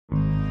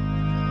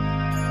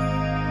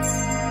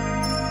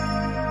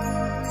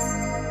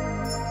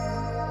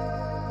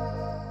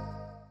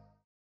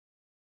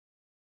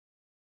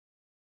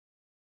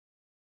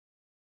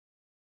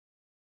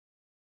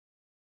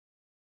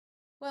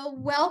Well,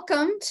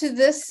 welcome to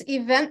this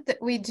event that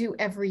we do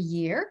every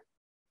year.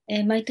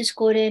 毎年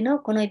恒例の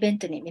このイベン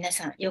トに皆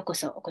さんようこ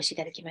そお越しい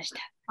ただきました。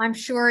I'm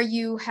sure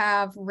you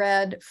have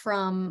read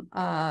from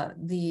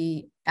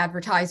the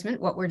advertisement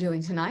what we're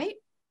doing today.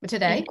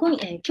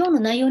 今日の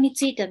内容に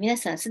ついては皆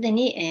さんすで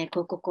に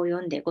広告を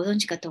読んでご存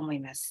知かと思い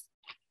ます。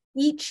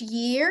Each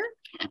year,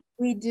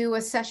 we do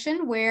a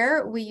session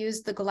where we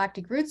use the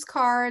Galactic Roots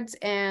cards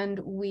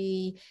and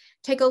we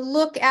take a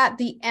look at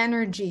the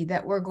energy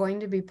that we're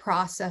going to be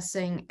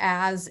processing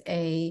as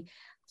a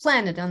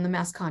planet on the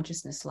mass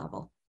consciousness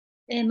level.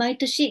 毎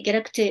年ギャ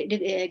ラクテ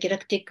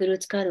ィックルー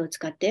ツカードを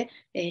使って、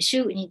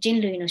人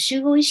類の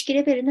集合意識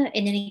レベルの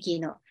エネルギー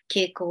の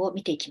傾向を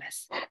見ていきま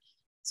す。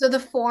So the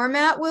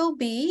format will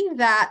be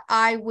that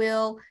I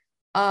will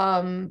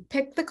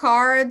pick the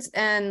cards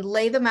and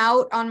lay them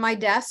out on my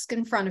desk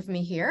in front of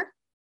me here.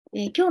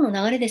 今日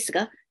の流れです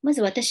が、ま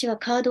ず私は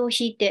カードを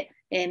引いて、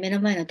目の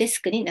前のデス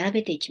クに並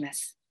べていきま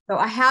す。So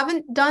I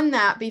haven't done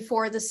that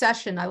before the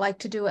session. I like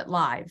to do it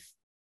live.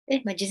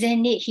 事前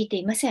に引いて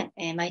いません。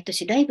毎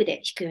年ライブで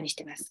引くようにし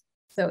ています。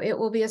So it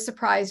will be a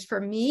surprise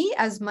for me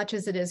as much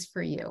as it is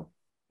for you.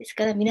 です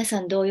から皆さ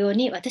ん同様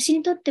に私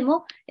にとって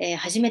も、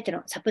初めて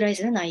のサプライ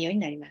ズの内容に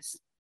なりま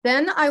す。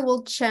Then I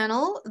will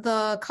channel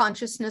the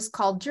consciousness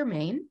called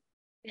Germane.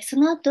 そ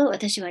の後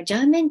私はジャ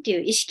ーメンとい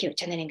う意識を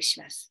チャネリングし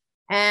ます。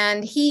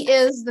And he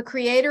is the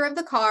creator of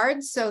the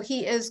cards, so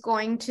he is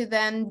going to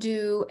then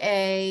do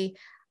a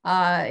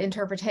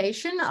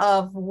interpretation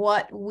of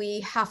what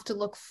we have to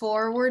look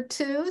forward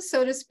to,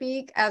 so to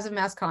speak, as a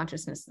mass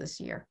consciousness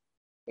this year.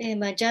 ジ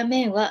ャー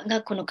メンが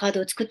このカー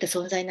ドを作った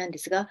存在なんで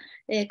すが、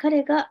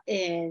彼が、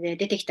出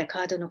てきたカ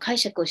ードの解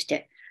釈をし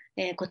て、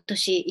今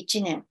年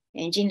1年、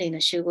人類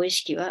の集合意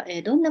識は、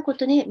どんなこ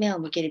とに目を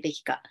向けるべ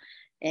きか、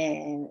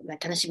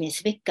楽しみに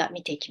すべきか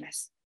見ていきま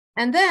す。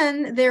And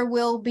then there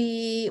will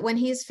be, when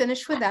he's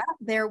finished with that,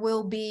 there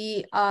will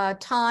be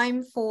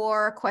time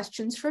for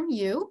questions from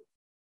you.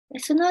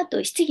 その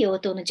後、質疑応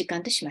答の時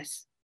間としま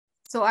す。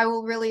So I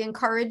will really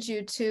encourage you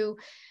to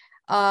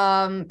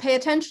pay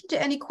attention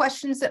to any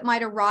questions that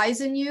might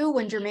arise in you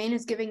when Germane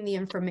is giving the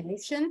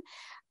information,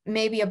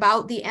 maybe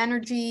about the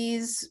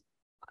energies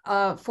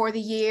for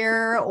the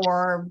year,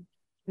 or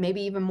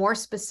maybe even more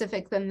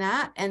specific than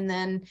that, and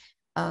then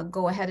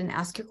go ahead and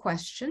ask your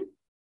question.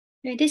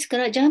 ですか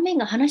ら、ジャーメン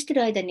が話してい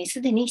る間に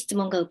すでに質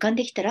問が浮かん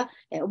できたら、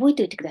覚え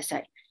ておいてくださ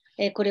い。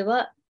これ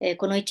は、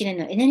この1年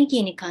のエネル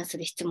ギーに関す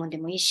る質問で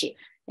もいいし、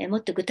も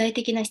っと具体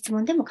的な質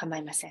問でも構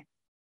いません。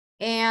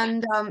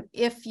And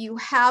if you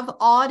have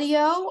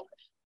audio,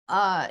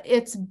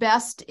 it's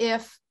best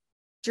if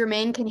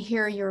Germane can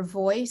hear your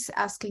voice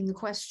asking the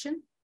question.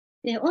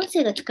 音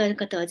声が使える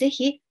方はぜ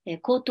ひ、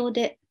口頭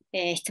で、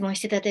質問し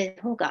ていただい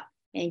た方が、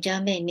ジャ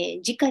ーメン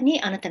に直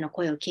にあなたの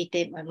声を聞い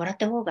てもらっ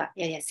た方が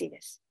やりやすいで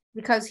す。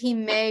Because he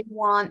may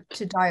want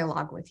to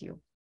dialogue with you.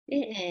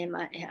 で、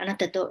あな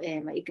たと、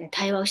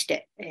対話をし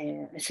て、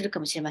するか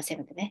もしれません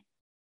のでね。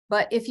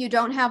But if you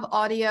don't have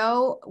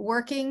audio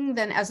working,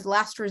 then as a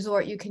last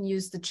resort, you can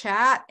use the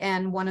chat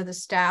and one of the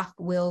staff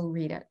will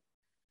read it.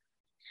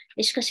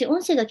 しかし、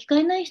音声が使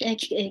えない人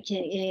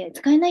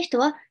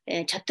は、チ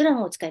ャット欄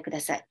をお使いくだ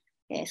さい。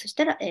そし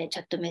たら、チャ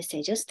ットメッセ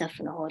ージをスタッ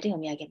フの方で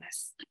読み上げま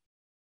す。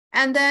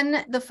And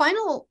then the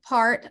final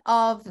part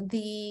of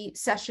the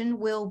session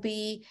will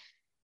be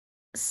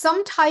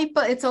some type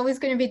of, it's always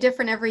going to be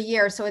different every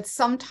year. So it's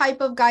some type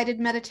of guided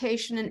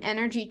meditation and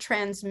energy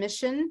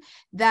transmission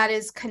that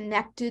is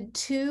connected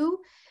to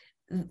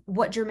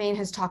what Germane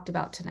has talked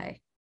about today.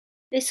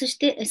 そし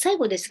て最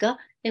後ですが、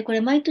こ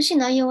れ毎年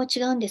内容は違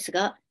うんです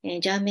が、ジ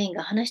ャーメイン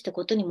が話した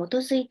ことに基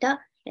づい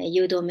た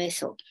誘導瞑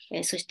想、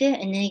そして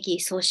エネルギ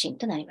ー送信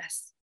となりま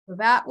す。So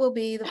that will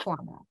be the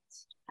format.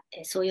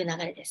 そういう流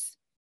れです。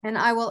And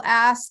I will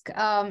ask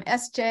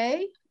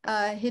SJ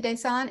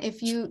Hide-san,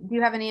 do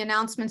you have any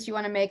announcements you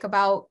want to make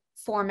about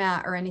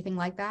format or anything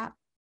like that?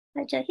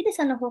 じゃあ、ヒデ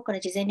さんの方か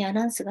ら事前にア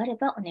ナウンスがあれ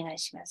ばお願い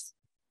します。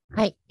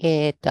はい。あ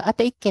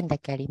と1件だ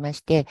けありま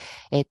して、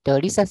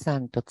リサさ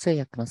んと通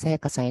訳のさや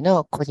かさんへ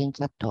の個人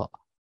チャット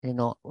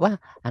のは、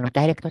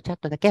ダイレクトチャッ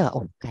トだけは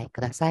お控え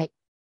ください。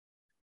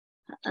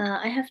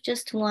I have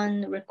just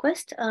one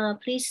request.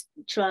 Please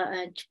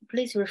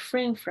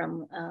refrain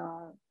from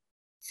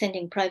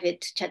sending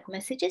private chat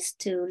messages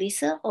to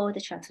Lisa or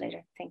the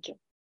translator. Thank you.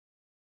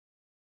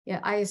 Yeah,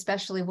 I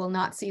especially will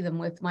not see them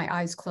with my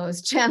eyes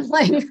closed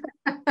channeling.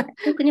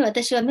 特に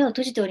私は目を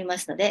閉じておりま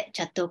すので、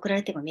チャットを送ら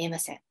れても見えま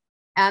せん。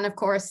And of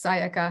course,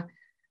 Sayaka,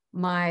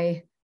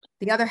 the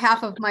other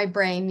half of my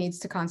brain needs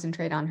to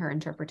concentrate on her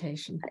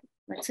interpretation.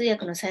 通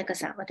訳のさやか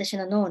さん、私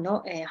の脳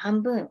の、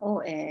半分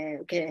を、使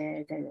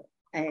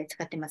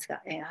ってます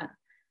が、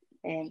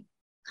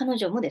彼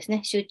女もです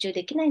ね、集中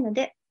できないの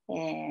で、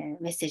メ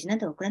ッセージな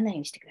どを送らないよう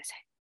にしてくださ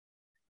い。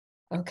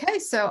Okay,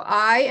 so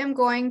I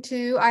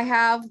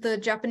have the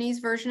Japanese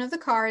version of the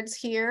cards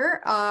here,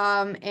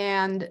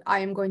 and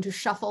I am going to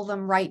shuffle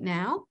them right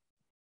now.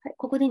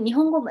 ここで日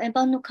本語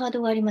版のカー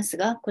ドがあります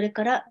が、これ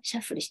からシ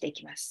ャッフルしてい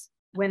きます。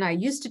When I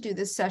used to do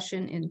this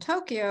session in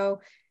Tokyo,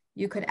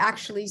 you could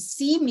actually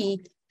see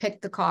me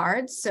pick the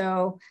cards.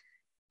 So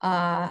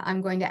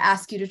I'm going to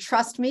ask you to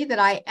trust me that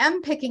I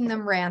am picking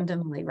them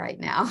randomly right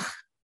now.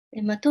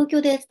 東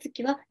京でやったと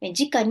きは、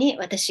直に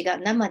私が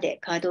生で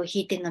カードを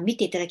引いているのを見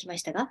ていただきま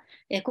したが、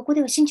ここ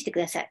では信じてく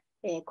ださい。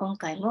今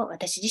回も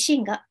私自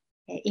身が、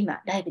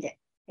今、ライブで、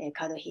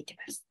カードを引いてい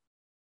ます。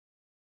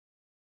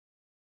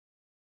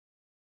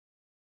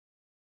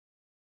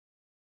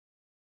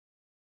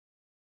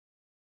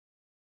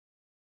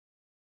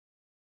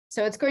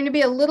So it's going to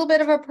be a little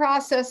bit of a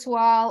process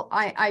while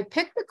I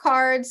pick the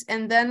cards,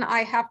 and then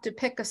I have to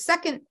pick a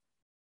second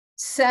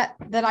set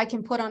that I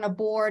can put on a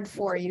board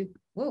for you.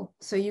 Whoa,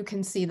 so you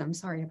can see them.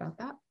 Sorry about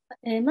that.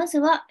 まず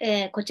は、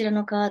こちら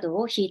のカード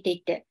を引いてい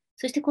って、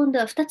そして今度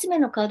は2つ目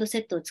のカードセ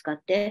ットを使っ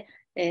て、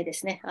で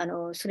すね、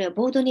それを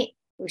ボードに、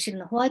後ろ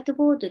のホワイト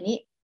ボード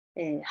に、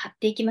貼っ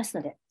ていきます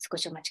ので、少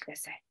しお待ちくだ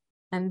さい。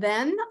And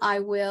then I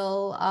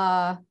will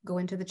go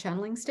into the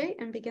channeling state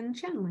and begin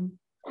channeling.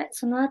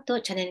 その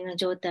後、チャネリングの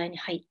状態に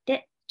入っ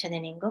て、チャ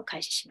ネリングを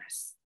開始しま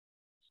す。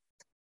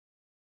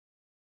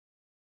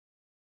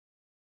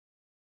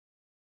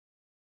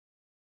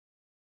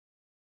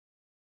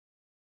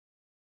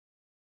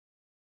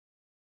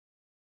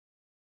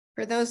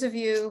For those of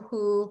you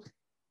who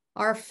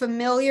are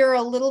familiar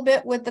a little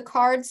bit with the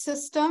card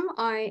system,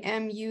 I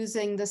am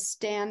using the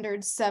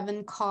standard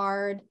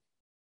 7-card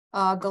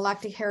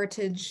Galactic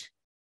Heritage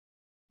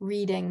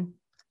reading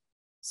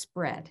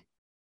spread.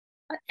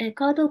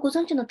 カードをご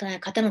存知の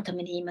方のた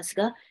めに言います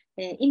が、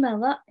今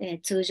は、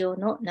通常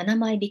の7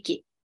枚引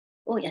き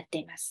をやって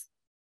います。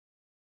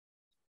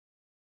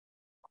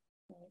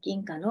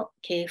銀河の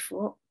系譜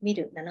を見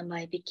る7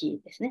枚引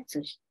きですね。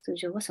通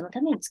常はその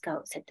ために使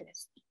うセットで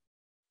す。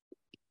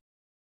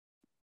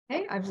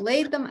Okay, I've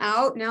laid them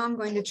out. Now I'm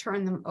going to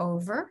turn them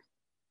over.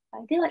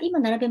 では今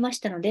並べま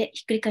したので、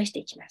ひっくり返して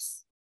いきま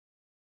す。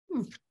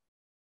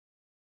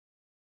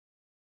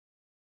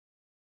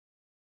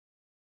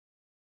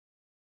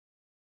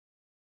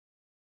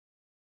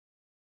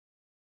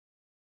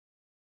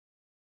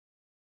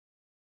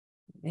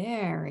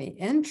Very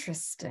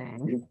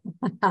interesting.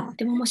 と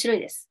ても面白い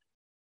です。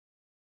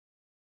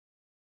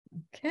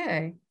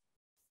Okay.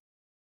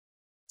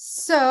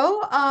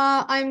 So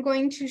I'm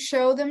going to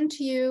show them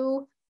to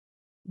you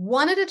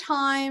one at a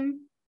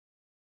time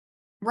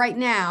right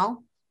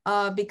now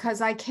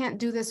because I can't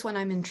do this when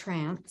I'm in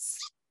trance.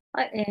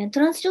 ト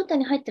ランス状態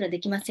に入ったら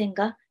できません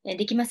が、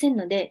できません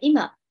ので、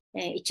今、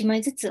1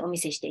枚ずつお見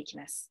せしていき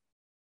ます。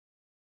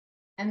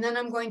And then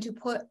I'm going to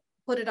put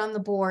it on the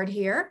board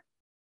here.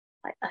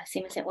 す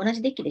いません。同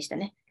じデッキでした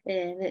ね。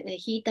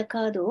引いた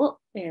カードを、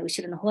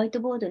後ろのホワイト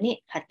ボード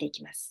に貼ってい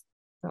きます。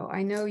So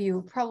I know you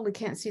probably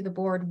can't see the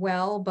board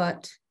well,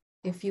 but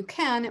if you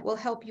can, it will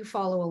help you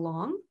follow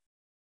along.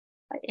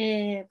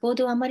 ボー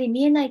ドはあまり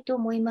見えないと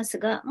思います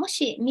が、も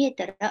し見え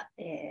たら、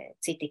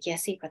ついてきや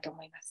すいかと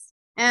思います。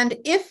And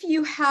if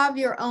you have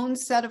your own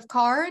set of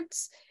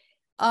cards,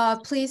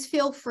 please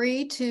feel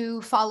free to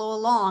follow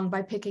along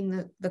by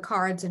picking the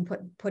cards and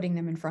putting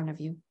them in front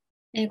of you.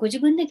 ご自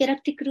分でギャラ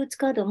クティックルーツ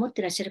カードを持っ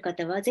ていらっしゃる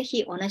方は、ぜ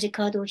ひ同じ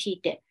カードを引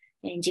いて、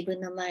自分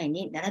の前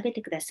に並べ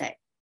てください。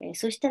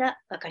そうしたら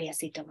分かりや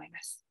すいと思い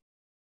ます。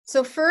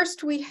So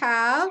first we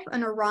have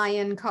an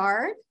Orion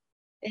card.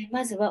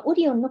 まずはオ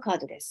リオンのカー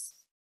ドで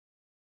す。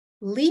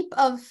Leap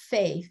of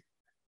Faith.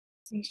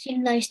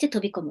 信頼して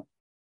飛び込む。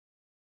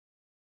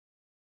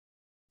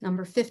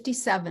Number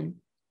 57.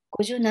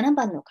 57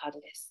番のカー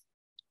ドです。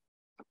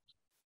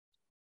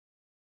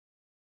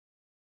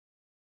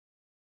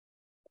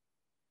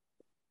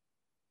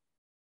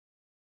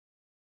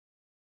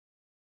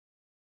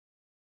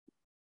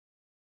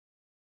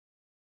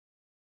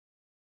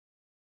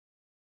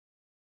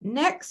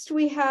Next,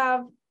 we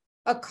have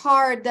a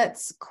card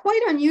that's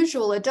quite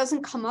unusual. It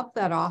doesn't come up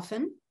that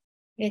often.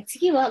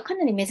 次はか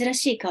なり珍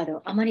しいカー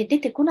ド、あまり出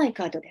てこない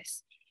カードで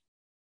す。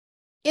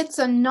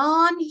It's a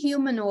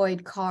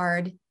non-humanoid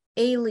card,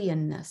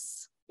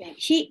 alienness.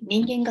 非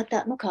人間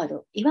型のカー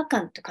ド、違和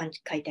感と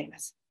書いてありま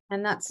す。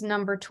And that's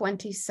number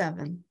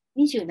 27.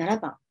 27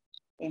番、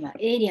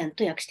エイリアン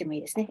と訳してもい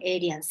いですね。エイ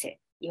リアン性、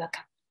違和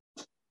感。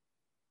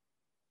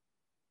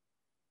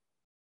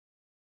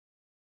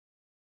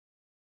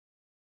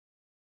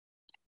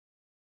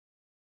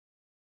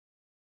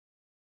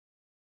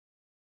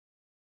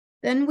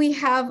Then we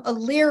have a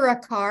Lyra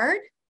card.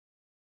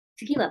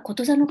 次はこ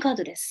と座のカー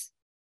ドです。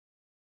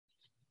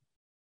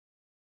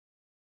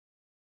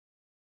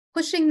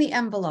Pushing the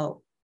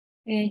envelope.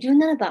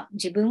 17番、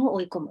自分を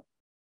追い込む。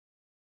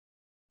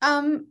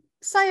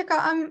Sayaka,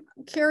 I'm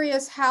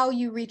curious how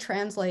you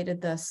retranslated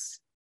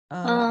this.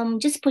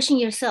 Just pushing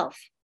yourself.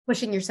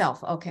 Pushing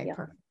yourself. Okay, Yeah.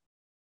 perfect.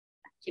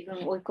 自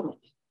分を追い込む。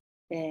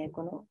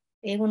この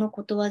英語の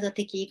ことわざ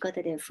的言い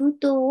方で封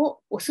筒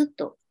を押す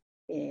と、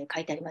書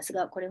いてあります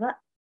が、これ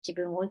は自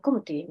分を追い込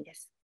むという意味で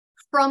す。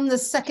From the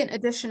second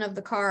edition of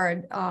the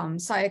card,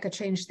 Sayaka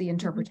changed the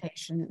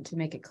interpretation to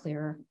make it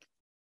clearer.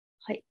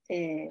 はい、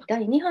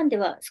第2版で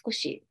は少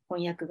し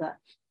翻訳が、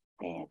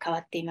変わ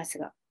っています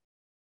が。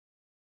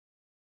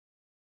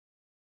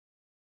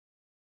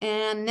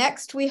And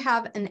next we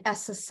have an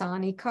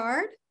Esasani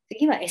card.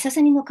 次はさ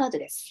さにのカード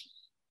です。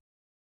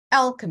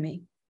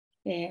Alchemy.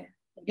 錬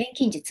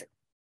金術、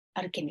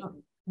アルケミー。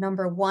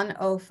Number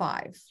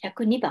 105.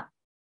 102番。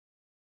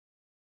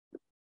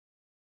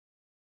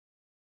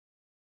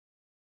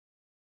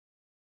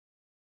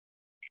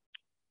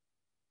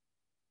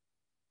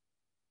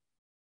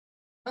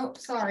Oh,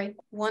 sorry.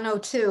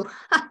 102.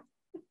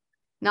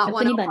 Not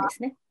 102 105. 番で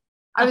すね。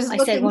I was I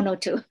said looking.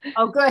 102.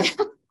 Oh,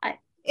 good. は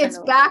い。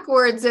It's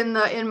backwards in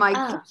my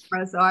あ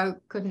camera, so I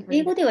couldn't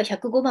英 read 語 it. では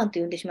105番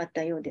と呼んでしまっ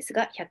たようです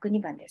が、102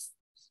番です。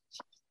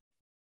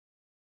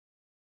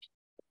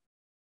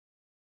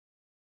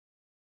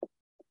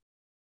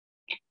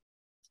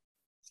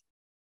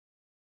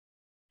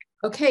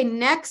Okay,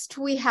 next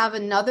we have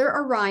another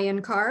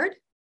Orion card.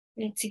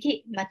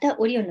 次、また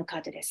オリオンのカ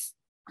ードです。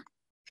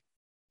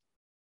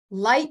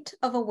Light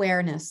of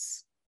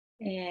Awareness.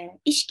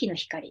 意識の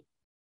光。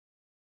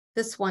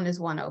This one is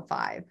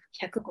 105.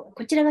 105。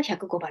こちらが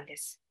105番で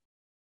す。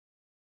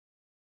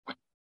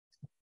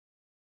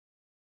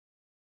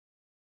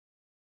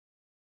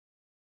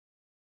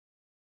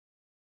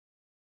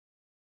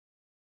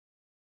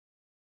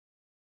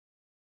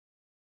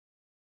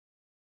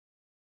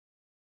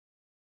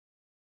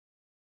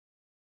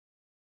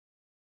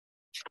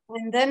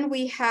And then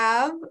we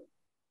have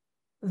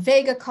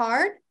Vega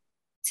card.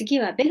 次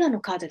はベガ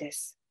のカードで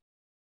す。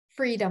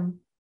Freedom.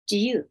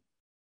 自由。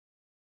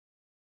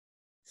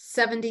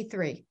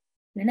73.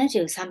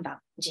 73番、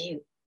自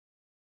由。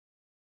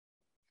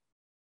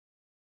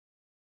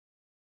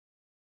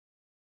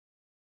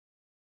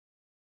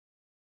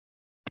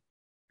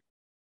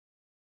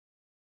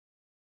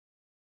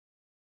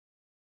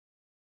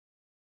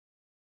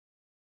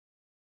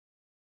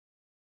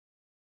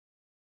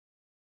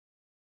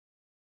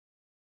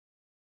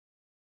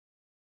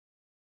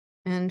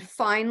And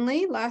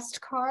finally, last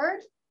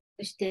card.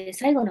 そして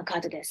最後のカ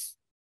ードです。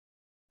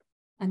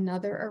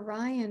Another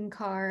Orion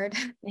card.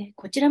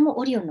 こちらも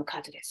オリオンのカ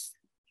ードです。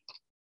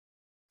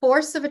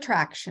Force of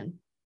Attraction.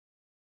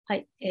 は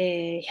い、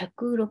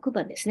106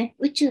番ですね。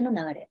宇宙の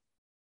流れ。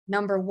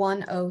Number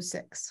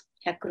 106.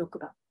 106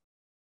番。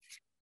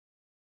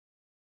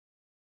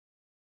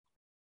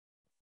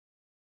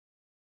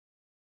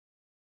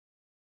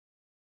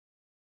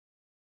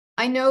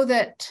I know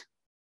that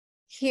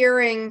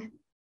hearing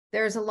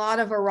there's a lot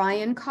of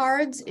Orion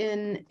cards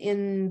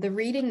in the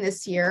reading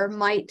this year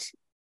might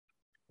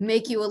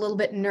make you a little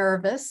bit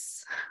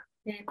nervous.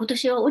 今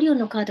年はオリオン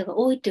のカードが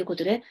多いというこ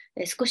とで、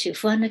少し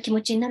不安な気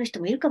持ちになる人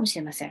もいるかもし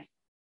れません。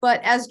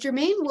But as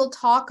Germane will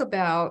talk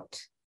about,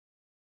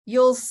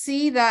 you'll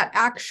see that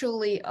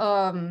actually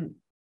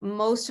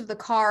most of the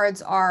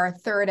cards are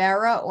third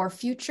era or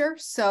future.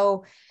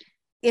 So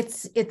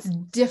it's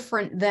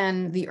different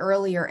than the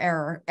earlier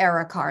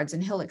era cards,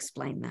 and he'll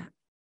explain that.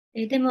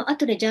 でも、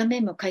後でジャーメイ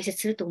ンも解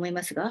説すると思い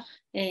ますが、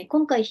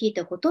今回引い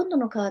たほとんど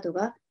のカード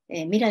が、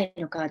未来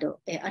のカー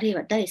ド、あるい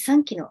は第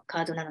3期の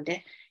カードなの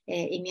で、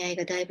意味合い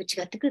がだいぶ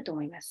違ってくると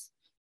思います。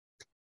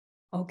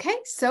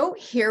Okay, so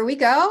here we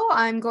go.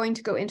 I'm going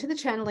to go into the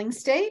channeling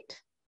state.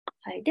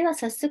 はい、では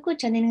早速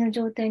チャネルの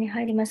状態に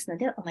入りますの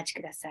でお待ち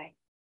ください。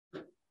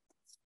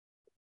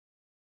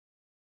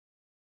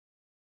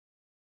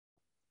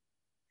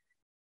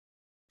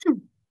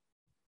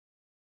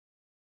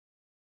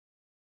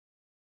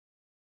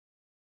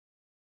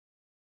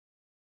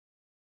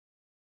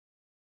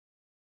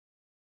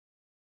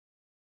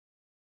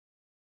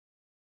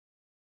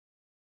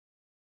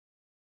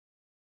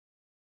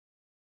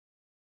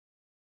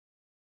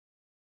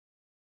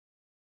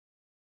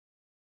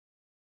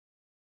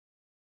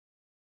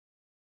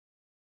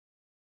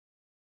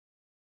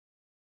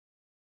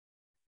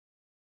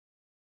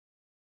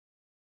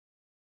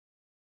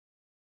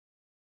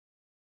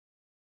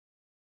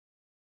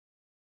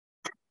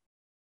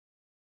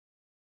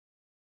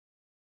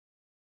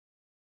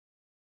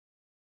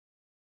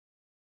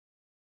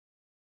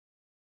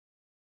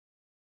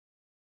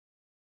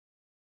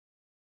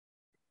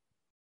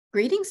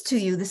Greetings to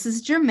you. This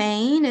is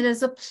Germane. It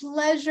is a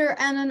pleasure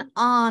and an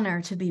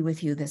honor to be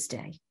with you this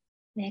day.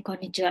 こん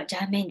にちは、ジ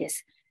ャーメインで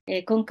す。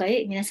今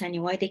回皆さんに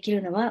お会いでき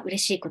るのは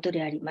嬉しいこと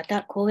であり、ま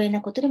た光栄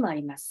なことでもあ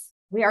ります。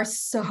We are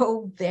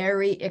so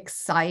very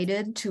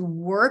excited to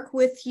work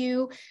with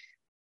you,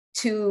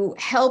 to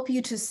help you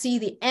to see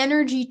the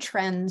energy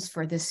trends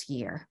for this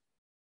year.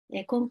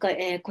 今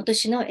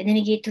年のエネ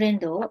ルギートレン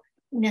ドを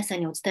皆さ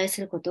んにお伝え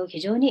することを非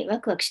常にワ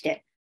クワクし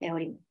てお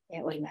り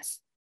ま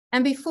す。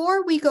And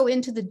before we go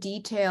into the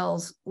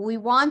details, we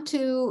want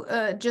to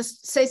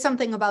just say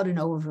something about an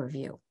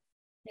overview.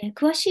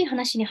 詳しい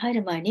話に入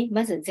る前に、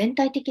まず全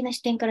体的な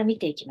視点から見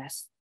ていきま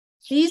す。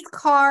These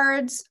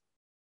cards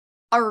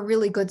are a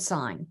really good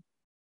sign.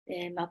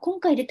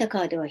 今回出たカ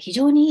ードは非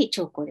常にいい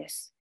兆候で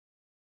す。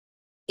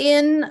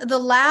In the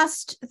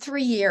last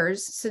 3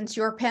 years since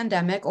your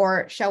pandemic,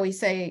 or shall we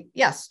say,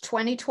 yes,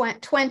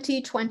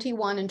 2020,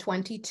 21, and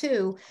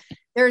 22,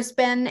 there's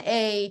been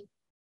a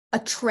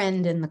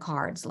trend in the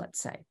cards, let's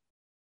say.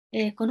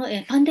 この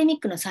パンデミッ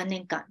クの3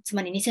年間、つ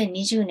まり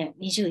2020年、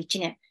21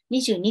年、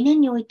22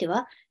年において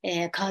は、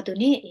カード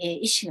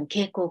に一種の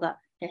傾向が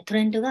ト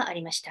レンドがあ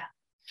りました。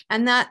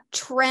And that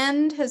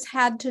trend has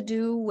had to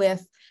do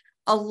with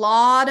a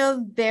lot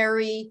of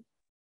very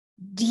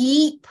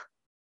deep,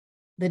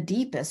 the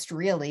deepest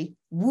really,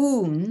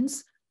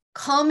 wounds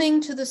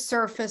coming to the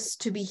surface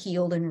to be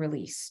healed and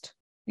released.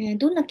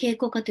 どんな傾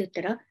向かといっ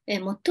たら、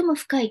最も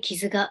深い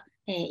傷が、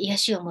癒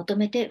しを求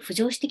めて浮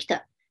上してき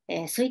た、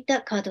そういっ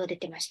たカードが出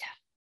てました。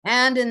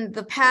And in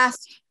the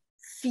past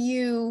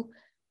few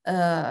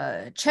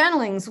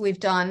channelings we've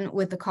done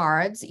with the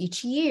cards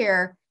each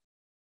year,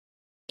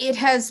 it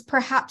has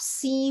perhaps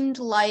seemed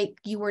like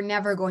you were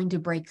never going to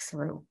break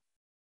through.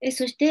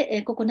 そし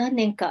て、ここ何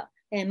年か、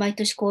毎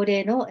年恒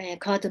例の、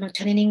カードの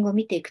チャネリングを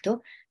見ていく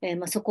と、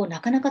そこをな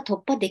かなか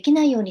突破でき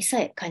ないようにさ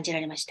え感じら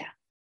れました。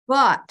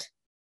But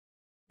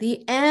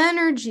the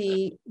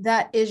energy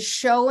that is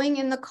showing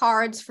in the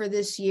cards for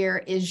this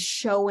year is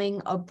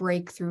showing a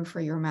breakthrough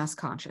for your mass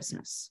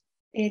consciousness.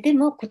 で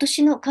も今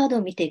年のカード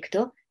を見ていく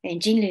と、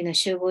人類の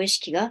集合意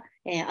識が、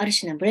ある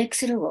種のブレイク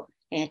スルーを、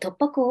突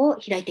破口を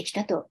開いてき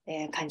たと、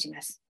感じ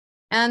ます。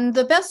And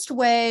the best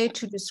way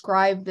to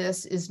describe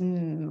this is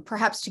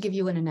perhaps to give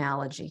you an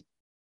analogy.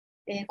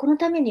 この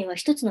ためには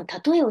一つの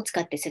例えを使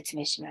って説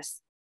明しま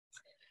す。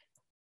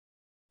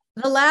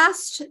The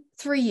last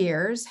 3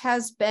 years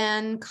has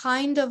been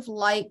kind of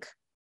like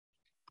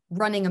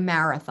running a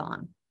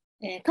marathon.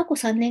 過去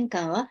3年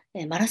間は、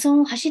マラソ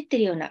ンを走ってい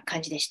るような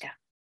感じでした。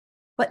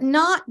But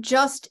not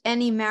just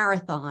any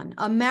marathon,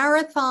 a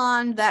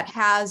marathon that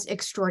has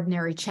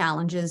extraordinary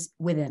challenges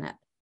within it.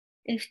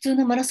 普通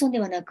のマラソンで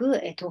はな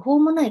く、途方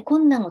もない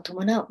困難を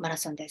伴うマラ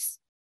ソンで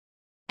す。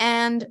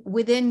And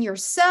within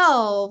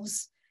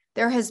yourselves,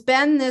 there has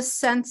been this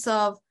sense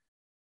of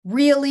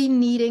really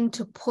needing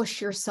to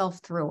push yourself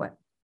through it.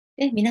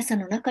 皆さん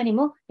の中に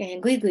も、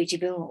ぐいぐい自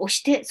分を押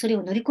してそれ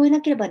を乗り越えな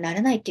ければな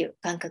らないという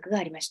感覚が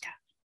ありました。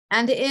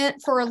And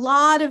for a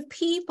lot of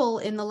people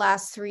in the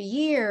last 3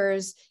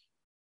 years,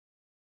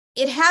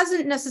 it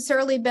hasn't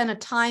necessarily been a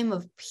time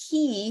of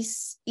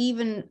peace,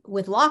 even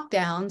with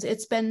lockdowns.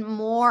 It's been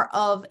more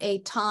of a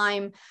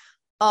time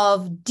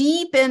of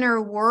deep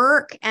inner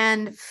work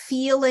and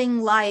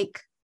feeling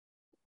like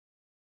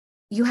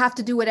you have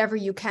to do whatever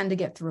you can to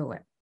get through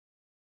it.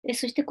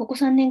 そしてここ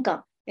3年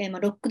間、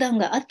ロックダウン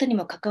があったに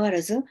もかかわ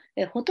らず、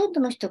ほとんど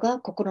の人が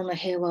心の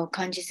平和を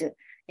感じず、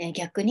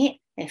逆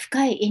に、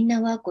深いインナ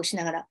ーワークをし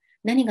ながら、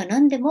何が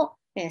何でも、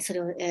そ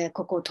れを、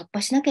ここを突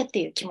破しなきゃって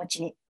いう気持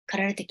ちに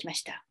駆られてきま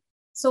した。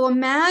So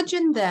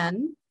imagine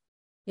then,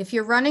 if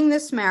you're running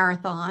this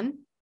marathon,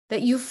 that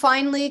you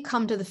finally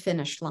come to the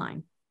finish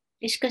line.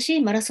 しかし、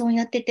マラソンを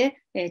やって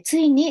て、つ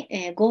いに、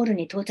ゴール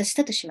に到達し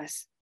たとしま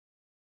す。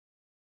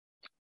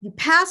You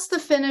pass the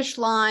finish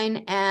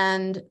line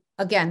and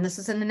again, this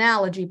is an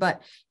analogy, but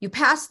you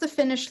pass the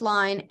finish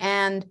line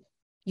and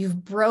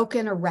you've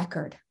broken a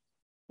record.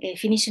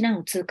 フィニッシュライン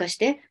を通過し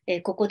て、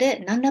ここ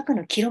で何らか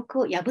の記録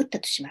を破った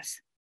としま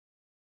す。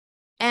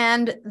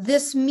And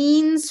this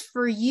means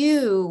for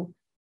you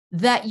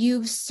that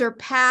you've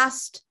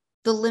surpassed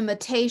the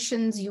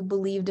limitations you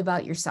believed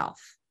about yourself.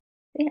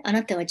 あ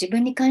なたは自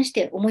分に関し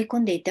て思い込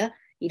んでいた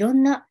いろ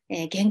んな、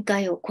限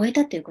界を超え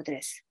たということ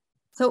です。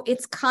So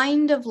it's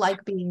kind of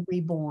like being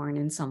reborn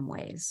in some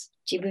ways.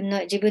 自分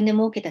で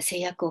設けた制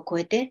約を超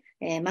えて、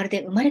まる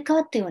で生まれ変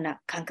わったような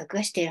感覚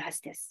がしているは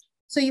ずです。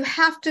So you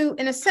have to,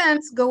 in a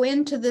sense, go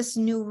into this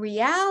new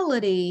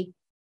reality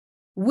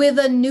with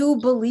a new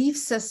belief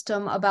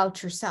system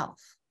about yourself.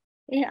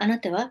 あな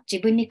たは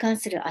自分に関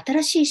する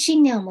新しい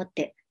信念を持っ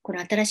て、この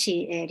新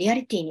しい、リア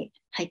リティに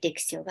入っていく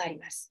必要があり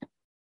ます。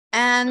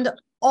And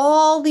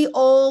all the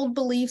old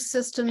belief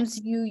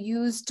systems you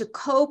use to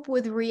cope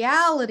with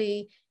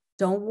reality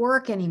don't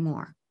work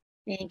anymore.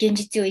 現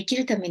実を生き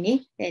るため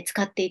に、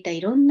使っていたい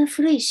ろんな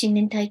古い信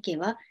念体系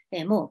は、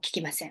もう効き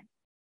ません。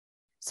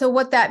So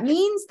what that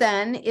means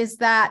then is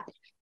that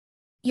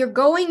you're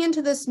going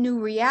into this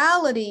new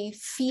reality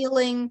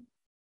feeling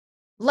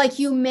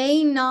like you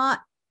may not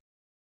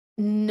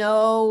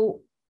know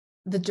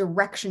the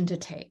direction to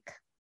take.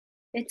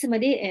 つま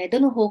り、ど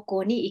の方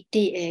向に行っ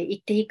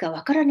ていいか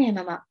わからない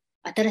まま、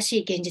新し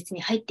い現実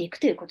に入っていく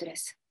ということで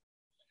す。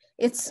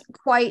It's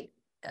quite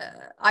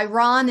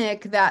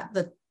ironic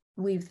that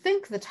we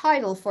think the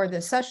title for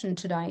this session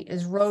tonight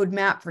is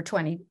Roadmap for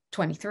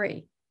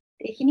 2023.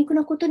 皮肉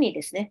なことに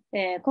ですね、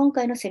今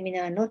回のセミ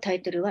ナーのタ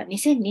イトルは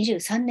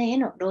2023年へ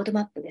のロード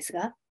マップです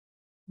が、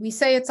We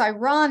say it's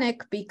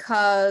ironic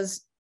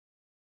because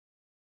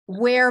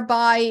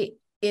whereby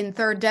in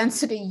third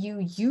density you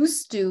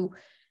used to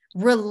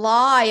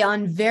rely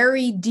on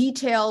very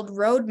detailed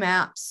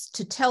roadmaps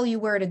to tell you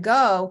where to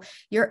go,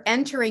 you're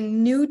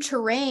entering new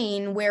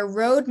terrain where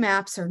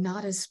roadmaps are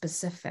not as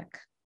specific.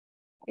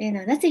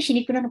 なぜ皮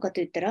肉なのか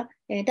といったら、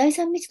第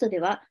三密度で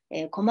は、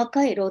細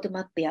かいロード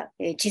マップや、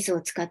地図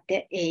を使っ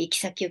て、行き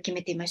先を決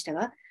めていました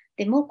が、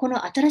でもこ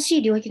の新し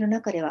い領域の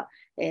中では、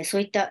そ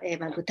ういった、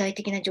具体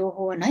的な情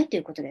報はないとい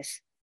うことで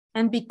す。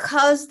And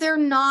because they're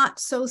not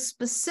so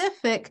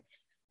specific,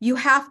 you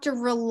have to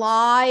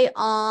rely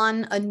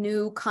on a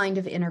new kind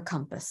of inner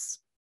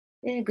compass.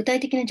 具体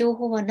的な情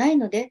報はない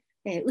ので、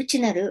内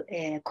な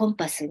る、コン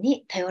パス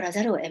に頼ら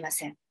ざるを得ま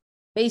せん。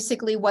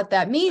Basically, what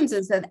that means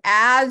is that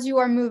as you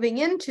are moving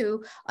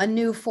into a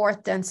new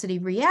fourth density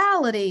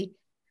reality,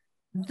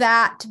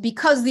 that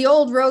because the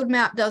old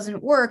roadmap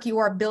doesn't work, you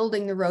are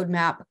building the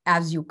roadmap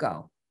as you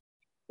go.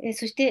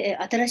 そして、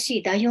新し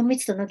い第4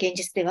密度の現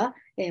実では、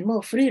も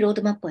う古いロー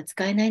ドマップは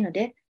使えないの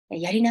で、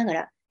やりなが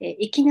ら、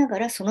生きなが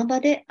らその場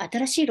で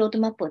新しいロード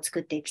マップを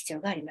作っていく必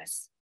要がありま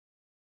す。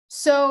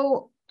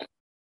So,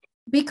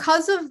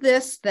 because of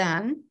this,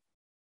 then,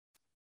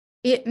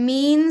 it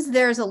means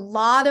there's a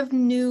lot of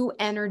new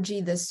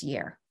energy this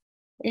year.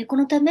 こ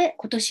のため、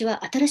今年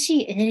は新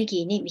しいエネル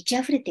ギーに満ち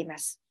溢れていま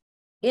す。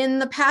In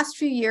the past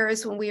few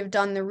years, when we have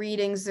done the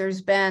readings,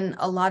 there's been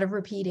a lot of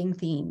repeating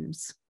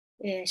themes.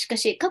 しか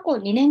し、過去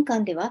2年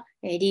間では、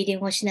リーディン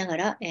グをしなが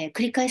ら、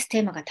繰り返すテ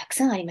ーマがたく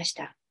さんありまし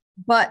た。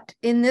But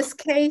in this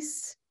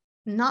case,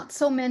 not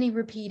so many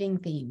repeating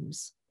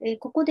themes.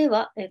 ここで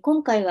は、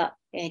今回は、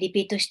リ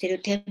ピートしている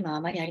テーマは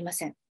あまりありま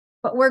せん。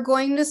But we're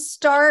going to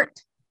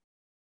start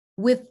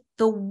with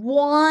the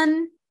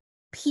one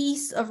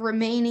piece of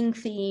remaining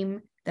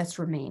theme that's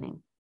remaining.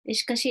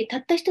 しかし、た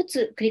った一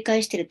つ繰り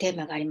返しているテー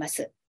マがありま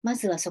す。ま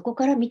ずはそこ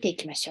から見てい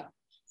きましょう。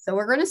So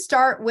we're going to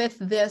start with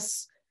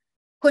this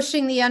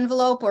pushing the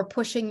envelope or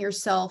pushing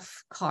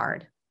yourself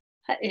card.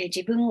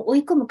 自分を追い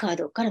込むカー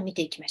ドから見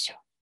ていきましょう。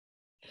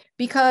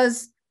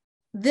Because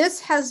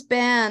this has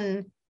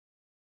been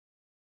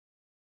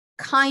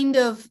kind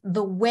of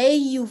the way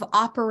you've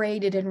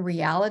operated in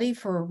reality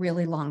for a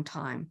really long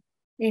time.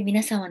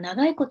 皆さんは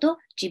長いこと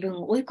自分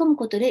を追い込む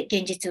ことで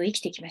現実を生き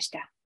てきまし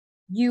た。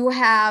You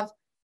have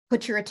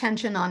put your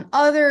attention on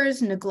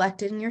others,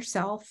 neglecting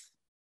yourself.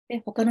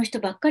 他の人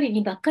ばっかり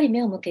に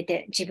目を向け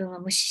て自分は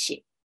無視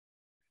し、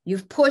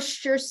You've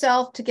pushed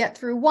yourself to get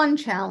through one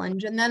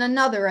challenge and then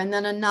another,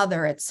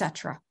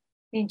 etc.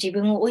 自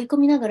分を追い込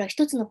みながら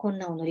一つの困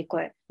難を乗り越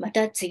え、ま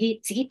た次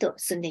々と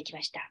進んでいき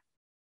ました。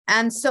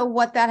And so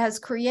what that has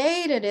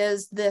created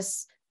is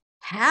this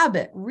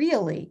habit,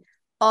 really,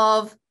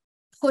 of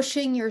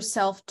pushing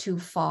yourself too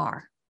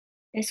far.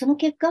 その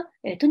結果、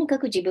とにか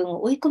く自分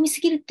を追い込み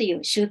すぎるってい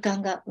う習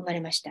慣が生ま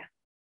れました。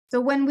So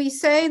when we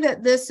say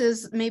that this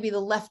is maybe the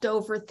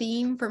leftover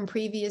theme from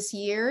previous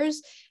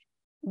years,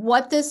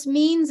 what this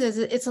means is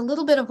it's a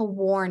little bit of a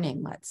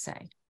warning, let's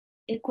say.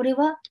 これ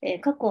は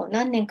過去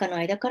何年かの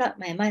間から、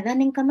何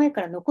年か前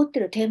から残って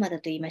いるテーマだ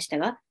と言いました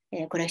が、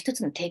これは一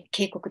つの警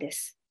告で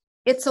す。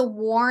It's a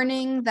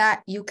warning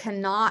that you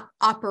cannot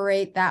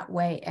operate that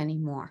way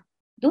anymore.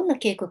 どんな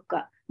警告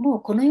か、も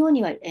うこのよ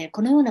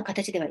うな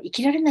形では生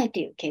きられないと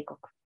いう警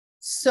告。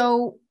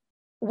So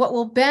what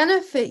will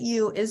benefit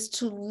you is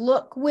to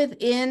look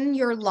within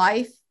your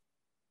life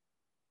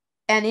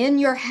and in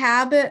your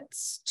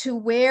habits to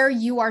where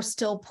you are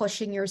still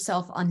pushing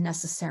yourself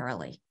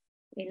unnecessarily.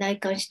 内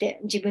観して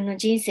自分の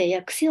人生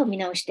や癖を見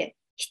直して、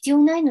必要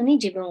ないのに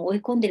自分を追い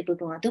込んでいる部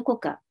分はどこ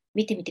か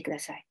見てみてくだ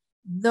さい。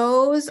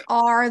Those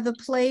are the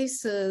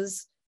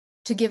places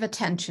to give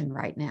attention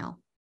right now.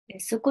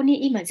 そこ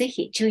に今ぜ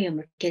ひ注意を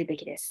向けるべ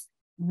きです。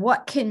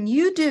What can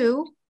you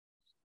do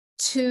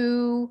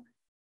to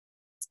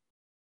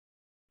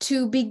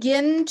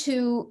begin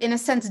to, in a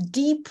sense,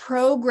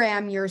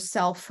 deprogram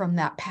yourself from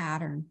that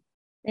pattern?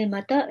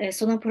 また、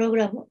そのプログ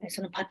ラム、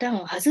そのパターン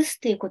を外す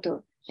ということ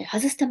を、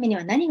外すために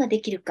は何がで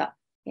きるか、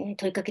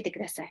問いかけてく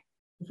ださい。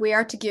If we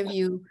are to give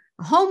you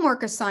a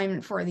homework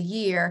assignment for the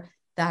year,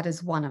 that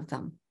is one of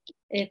them.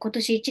 今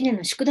年1年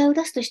の宿題を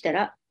出すとした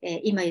ら、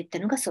今言った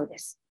のがそうで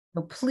す。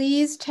So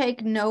please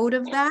take note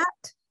of that,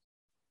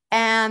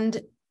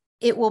 and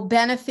it will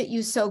benefit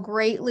you so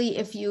greatly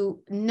if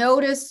you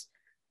notice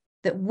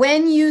that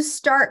when you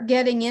start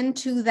getting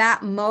into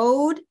that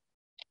mode,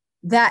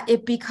 that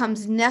it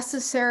becomes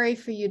necessary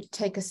for you to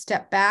take a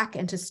step back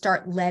and to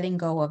start letting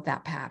go of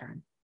that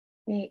pattern.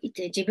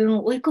 自分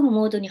を追い込む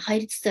モードに入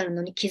りつつある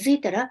のに気づ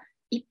いたら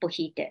一歩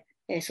引いて、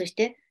そし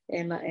て、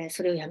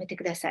それをやめて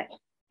ください。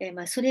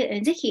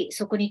ぜひ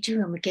そこに注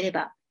意を向けれ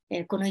ば、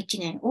この1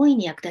年大い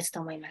に役立つ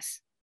と思いま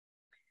す。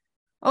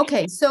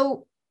Okay,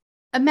 so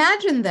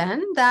imagine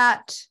then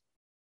that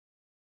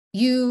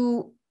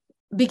you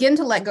begin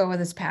to let go of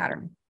this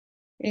pattern.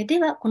 で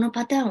は、この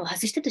パターンを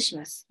外したとし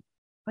ます。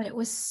But it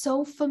was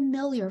so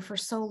familiar for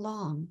so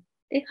long.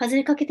 外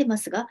れかけてま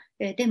すが、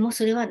でも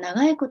それは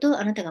長いこと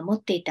あなたが持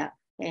っていた、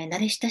慣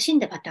れ親しん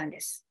だパターン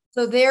です。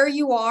So there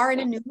you are in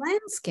a new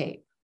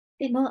landscape.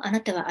 でもあ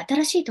なたは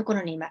新しいとこ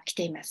ろに今来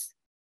ています。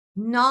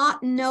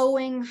Not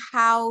knowing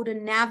how to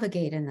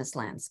navigate in this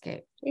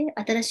landscape.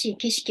 新しい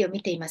景色を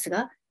見ています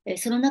が、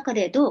その中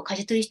でどう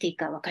舵取りしていい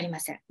か分かりま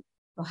せん。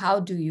So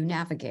how do you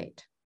navigate?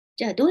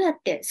 じゃあどうや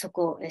ってそ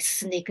こを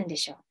進んでいくんで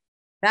しょ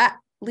う。That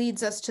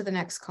leads us to the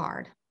next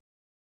card.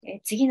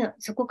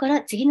 そこか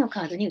ら次の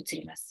カードに移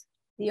ります。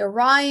The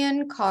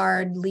Orion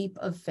card, Leap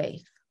of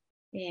Faith.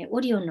 オ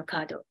リオンの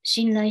カード、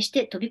信頼し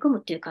て飛び込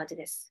むというカード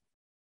です。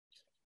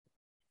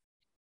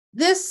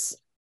This,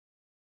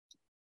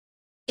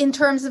 in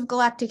terms of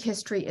galactic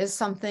history, is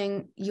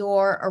something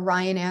your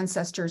Orion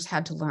ancestors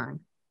had to learn.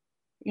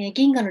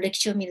 銀河の歴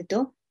史を見る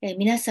と、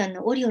皆さん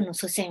のオリオンの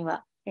祖先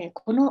は、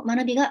この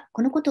学びが、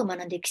このことを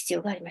学んでいく必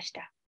要がありまし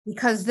た。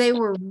because they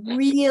were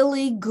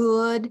really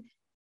good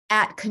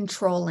at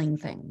controlling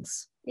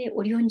things.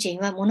 オリオン人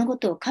は物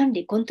事を管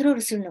理、コントロー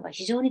ルするのが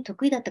非常に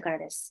得意だったから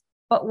です。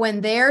But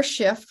when their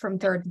shift from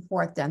third to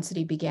fourth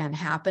density began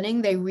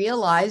happening, they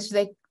realized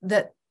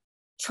that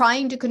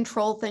trying to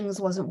control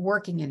things wasn't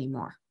working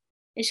anymore.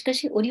 しか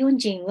し、オリオン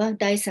人は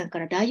第3か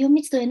ら第4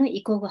密度への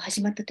移行が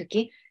始まったと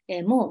き、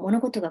もう物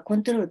事がコ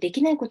ントロールで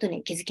きないこと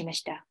に気づきま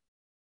した。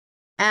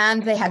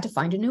And they had to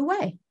find a new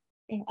way.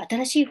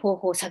 新しい方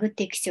法を探っ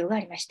ていく必要があ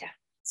りました。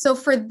So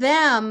for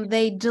them,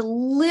 they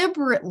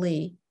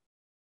deliberately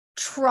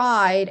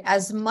tried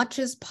as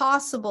much as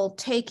possible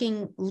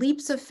taking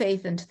leaps of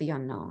faith into the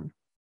unknown.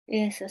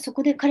 そ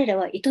こで彼ら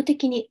は意図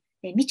的に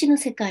未知の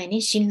世界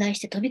に信頼し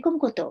て飛び込む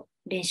ことを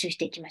練習し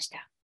ていきまし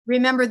た。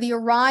Remember, the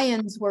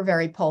Orions were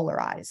very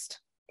polarized.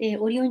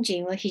 オリオン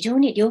人は非常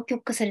に両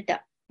極化され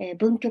た、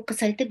分極化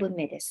された文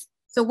明です。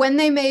So when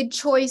they made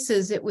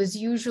choices, it was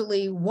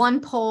usually one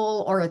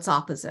pole or its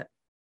opposite.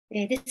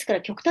 ですか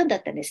ら極端だ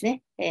ったんです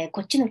ね。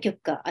こっちの極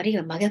か、あるい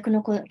は真逆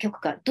の極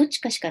か、どっち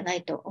かしかな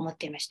いと思っ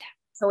ていました。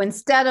So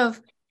instead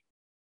of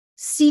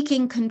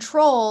seeking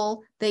control,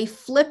 they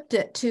flipped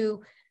it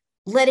to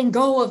letting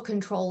go of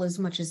control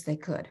as much as they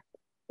could.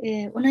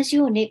 同じ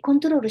ようにコン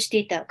トロールして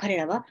いた彼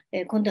らは、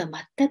今度は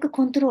全く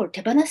コントロールを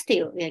手放すと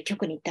いう、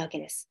極に行ったわけ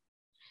です。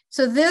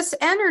So this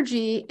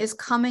energy is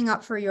coming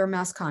up for your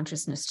mass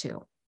consciousness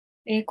too.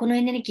 この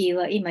エネルギー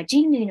は今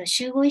人類の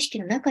集合意識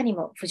の中に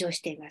も浮上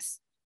していま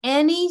す。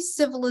Any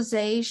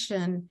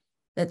civilization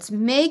that's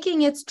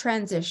making its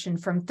transition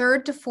from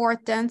third to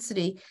fourth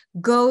density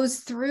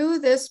goes through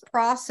this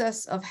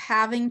process of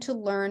having to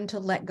learn to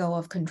let go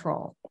of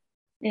control.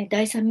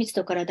 第3密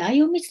度から第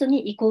4密度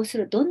に移行す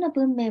るどんな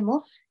文明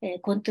も、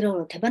コントロー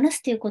ルを手放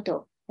すということ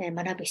を、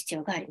学ぶ必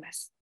要がありま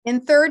す。In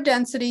third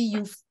density,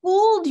 you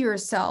fooled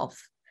yourself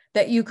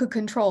that you could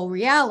control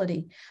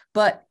reality,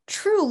 but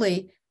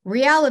truly,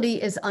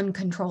 reality is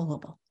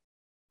uncontrollable.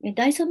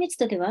 第3密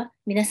度では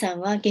皆さん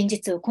は現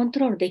実をコント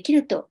ロールでき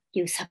ると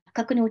いう錯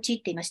覚に陥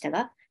っていました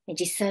が、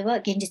実際は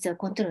現実は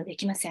コントロールで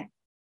きません。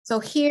So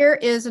here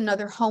is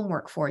another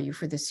homework for you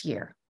for this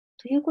year.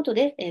 ということ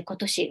で、今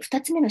年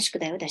2つ目の宿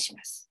題を出し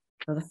ます。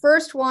So the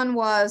first one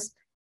was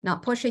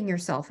not pushing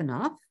yourself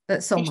enough,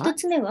 so 1 much.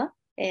 つ目は、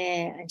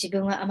自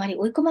分はあまり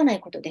追い込まな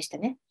いことでした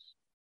ね。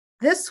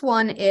This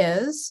one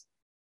is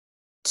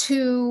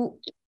to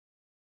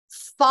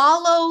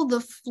follow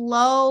the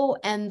flow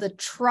and the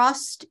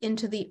trust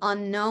into the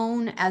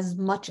unknown as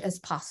much as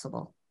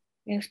possible.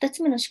 2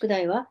つ目の宿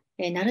題は、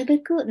なるべ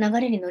く流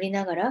れに乗り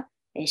ながら、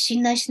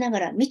信頼しなが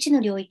ら未知の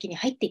領域に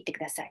入っていって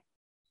ください。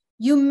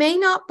You may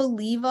not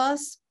believe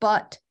us,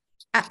 but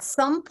at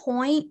some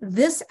point,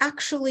 this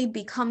actually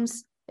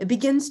begins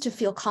to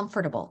feel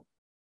comfortable.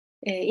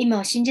 今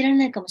は信じられ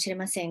ないかもしれ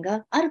ません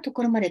が、あると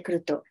ころまで来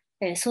ると、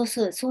そう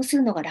す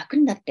るのが楽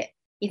になって、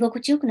居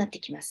心地よくなって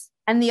きます。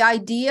And the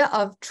idea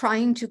of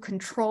trying to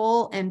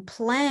control and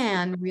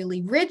plan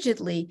really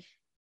rigidly,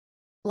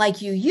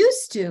 like you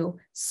used to,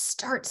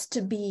 starts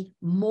to be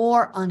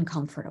more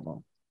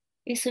uncomfortable.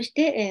 そし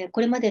て、こ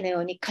れまでの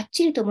ようにかっ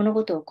ちりと物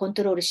事をコン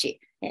トロールし、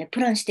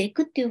プランしてい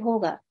くっていう方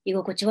が居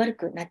心地悪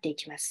くなってい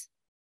きます。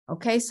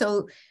Okay,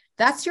 so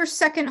that's your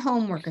second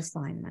homework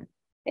assignment.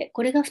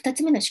 これが2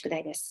つ目の宿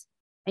題です。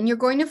And you're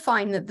going to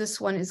find that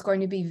this one is going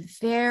to be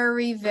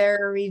very,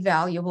 very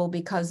valuable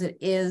because it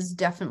is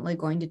definitely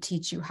going to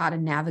teach you how to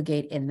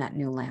navigate in that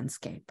new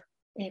landscape.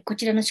 こ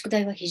ちらの宿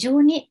題は非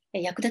常に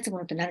役立つも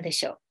のとなるで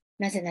しょ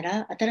う。なぜな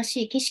ら、新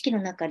しい景色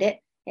の中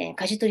で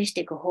舵取りし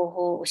ていく方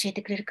法を教え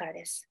てくれるから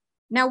です。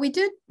Now, we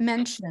did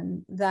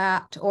mention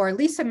that, or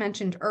Lyssa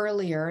mentioned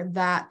earlier,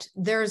 that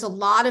there's a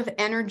lot of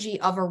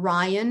energy of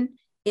Orion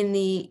in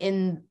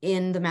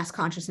the mass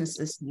consciousness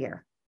this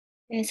year.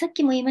 さっ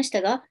きも言いまし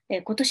たが、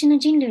今年の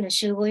人類の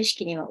集合意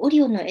識にはオ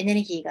リオンのエネ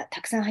ルギーが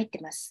たくさん入って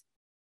います。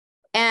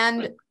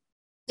And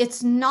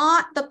it's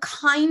not the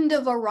kind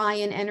of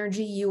Orion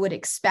energy you would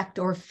expect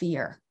or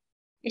fear.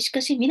 し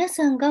かし、皆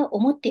さんが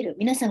思っている、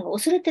皆さんが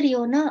恐れている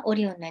ようなオ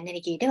リオンのエネ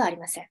ルギーではあり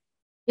ません。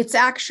It's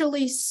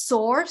actually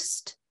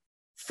sourced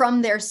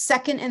from their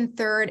second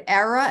and third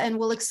era, and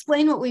we'll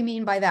explain what we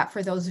mean by that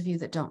for those of you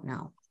that don't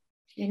know.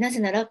 なぜ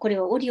なら、これ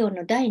はオリオン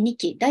の第2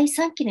期、第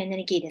3期のエネ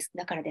ルギーです。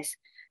だからです。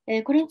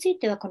これについ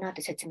てはこの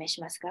後説明し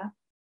ますが。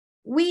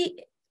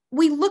We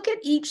look at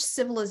each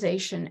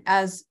civilization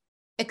as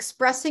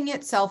expressing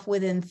itself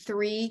within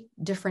 3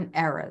 different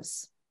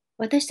eras.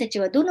 私たち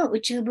はどの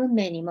宇宙文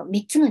明にも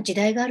3つの時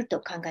代がある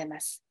と考えま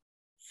す。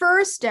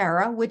First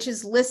era, which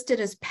is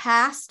listed as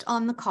past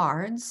on the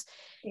cards,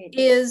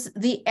 is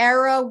the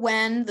era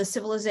when the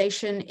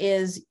civilization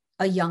is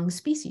a young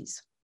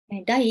species.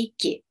 第1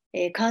期、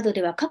カード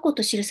では過去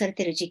と記され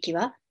ている時期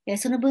は、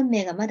その文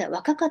明がまだ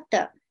若かっ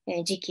た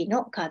時期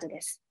のカード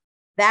です。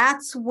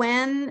That's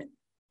when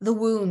the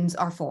wounds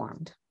are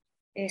formed.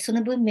 そ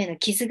の文明の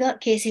傷が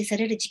形成さ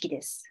れる時期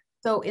です。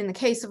So in the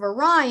case of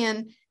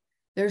Orion,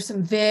 there's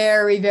some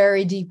very,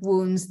 very deep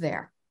wounds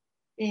there.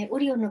 オ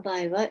リオンの場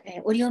合は、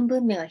オリオン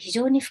文明は非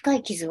常に深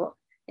い傷を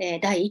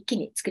第一期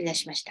に作り出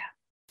しました。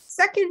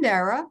Second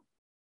era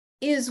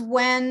is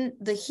when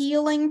the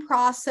healing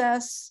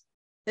process,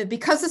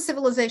 because the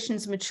civilization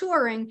is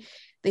maturing,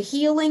 the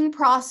healing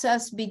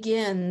process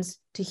begins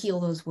to heal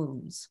those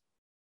wounds.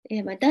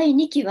 第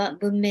2期は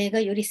文明が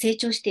より成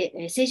長し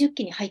て、成熟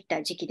期に入っ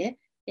た時期で、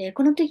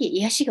この時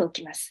癒しが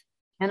起きます。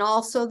And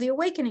also the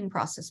awakening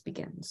process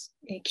begins.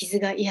 傷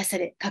が癒さ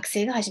れ、覚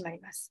醒が始まり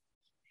ます。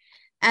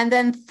And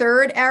then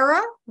third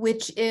era,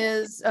 which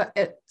is,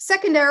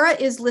 second era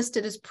is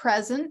listed as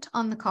present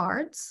on the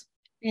cards.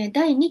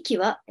 第2期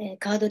は、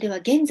カードでは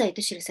現在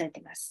と記されて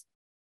います。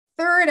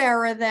Third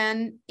era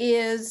then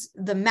is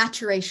the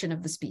maturation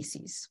of the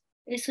species.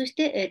 そし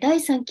て、第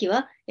3期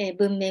は、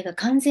文明が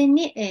完全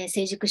に、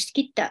成熟し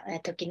きった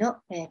時の、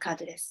カー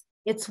ドです。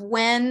It's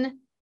when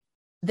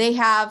they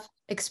have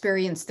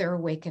experienced their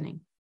awakening.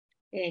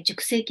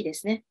 熟成期で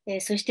すね。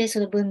そして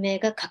その文明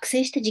が覚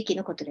醒した時期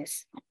のことで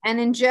す。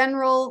And in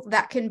general,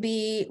 that can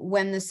be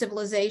when the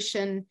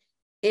civilization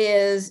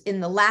is in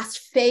the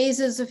last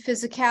phases of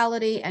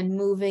physicality and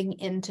moving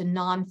into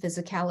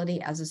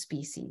non-physicality as a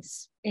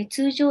species.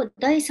 通常、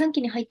第3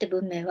期に入った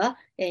文明は、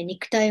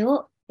肉体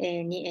が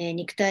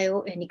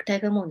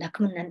もうな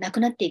く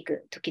なってい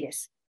く時で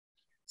す。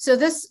So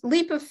this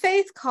leap of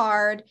faith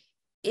card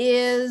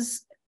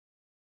is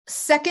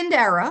second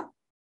era.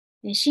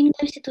 信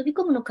頼して飛び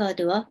込むのカー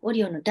ドはオ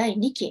リオンの第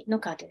2期の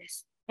カードで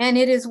す。And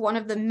it is one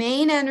of the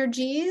main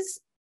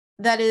energies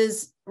that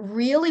is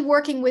really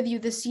working with you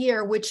this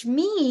year, which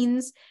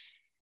means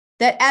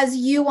that as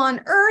you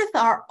on Earth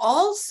are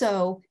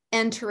also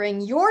entering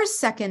your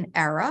second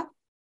era,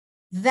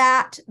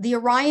 that the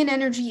Orion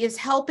energy is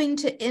helping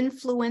to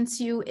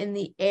influence you in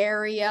the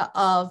area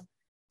of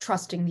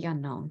trusting the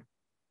unknown.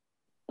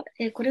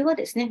 これは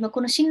ですね、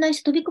この信頼し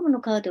て飛び込むの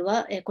カード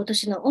は、今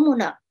年の主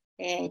な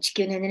地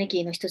球のエネル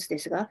ギーの一つで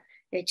すが、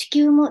地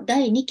球も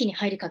第2期に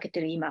入りかけて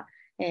いる今、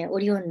オ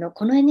リオンの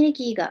このエネル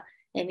ギーが、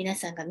皆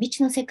さんが未知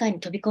の世界に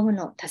飛び込む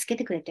のを助け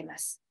てくれていま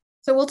す。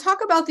So we'll talk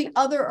about the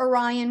other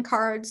Orion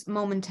cards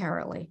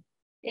momentarily.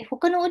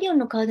 他のオリオン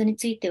のカードに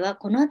ついては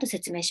この後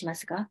説明しま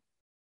すが、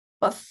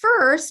But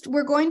first,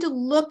 we're going to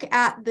look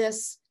at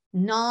this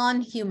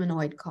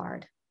non-humanoid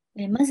card.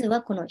 まず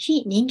はこの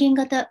非人間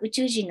型宇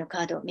宙人のカ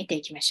ードを見て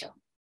いきましょう。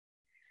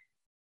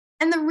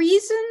And the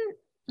reason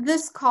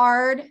this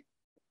card,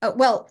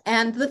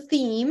 and the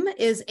theme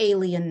is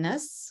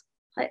alienness.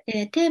 はい、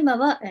テーマ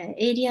は、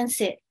エイリアン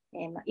性、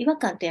違和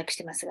感と訳し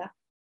てますが、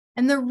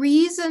And the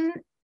reason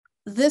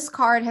this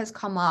card has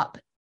come up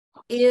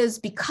is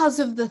because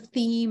of the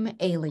theme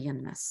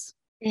alienness.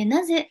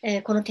 なぜ、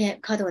この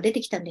カードが出て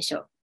きたんでしょ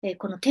う。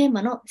このテー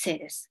マのせい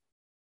です。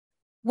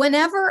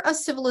Whenever a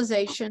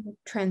civilization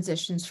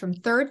transitions from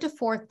third to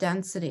fourth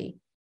density,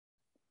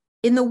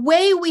 in the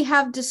way we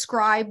have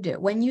described it,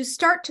 when you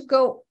start to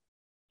go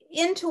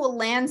into a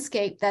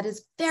landscape that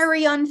is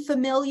very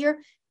unfamiliar,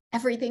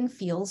 everything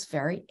feels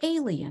very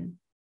alien.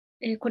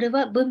 これ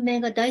は文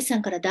明が第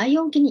3から第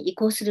4期に移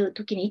行する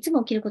ときにいつ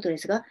も起きることで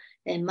すが、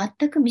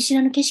全く見知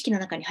らぬ景色の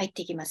中に入っ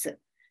ていきます。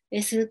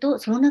すると、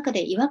その中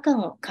で違和感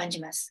を感じ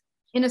ます。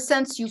In a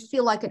sense, you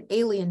feel like an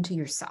alien to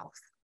yourself.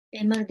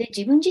 まるで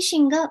自分自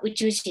身が宇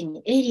宙人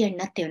にエイリアンに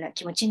なったような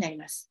気持ちになり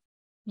ます。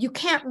You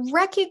can't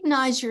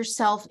recognize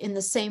yourself in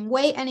the same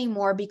way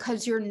anymore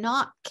because you're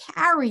not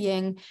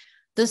carrying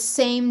the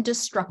same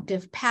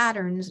destructive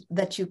patterns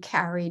that you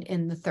carried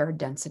in the third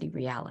density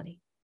reality.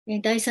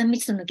 第3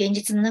密度の現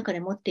実の中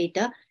で持ってい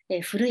た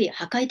古い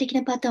破壊的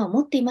なパターンを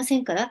持っていませ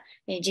んから、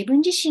自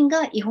分自身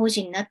が異邦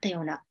人になった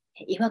ような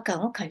違和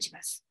感を感じ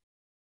ます。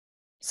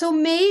So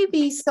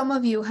maybe some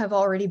of you have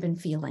already been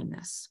feeling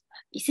this.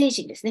 異星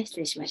人ですね、失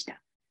礼しまし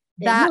た。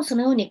That- もうそ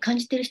のように感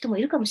じている人も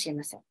いるかもしれ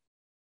ません。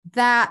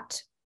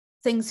That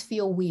things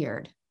feel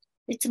weird.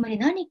 つまり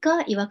何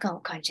か違和感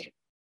を感じる。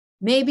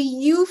Maybe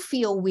you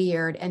feel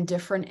weird and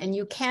different and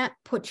you can't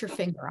put your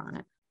finger on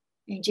it.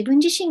 自分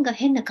自身が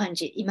変な感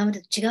じ、今ま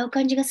でと違う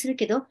感じがする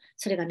けど、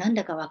それが何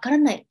だかわから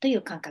ないとい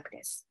う感覚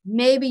です。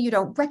Maybe you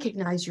don't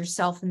recognize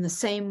yourself in the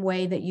same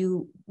way that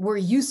you were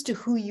used to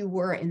who you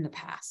were in the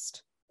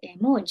past.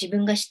 もう自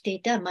分が知って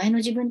いた前の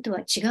自分と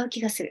は違う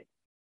気がする。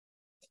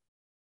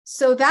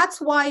So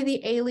that's why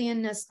the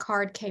alienness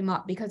card came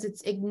up, because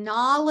it's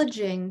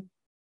acknowledging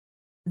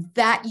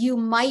that you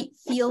might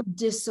feel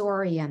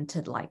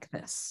disoriented like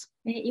this.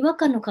 違和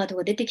感のカード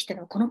が出てきた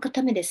のはこの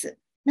ためです。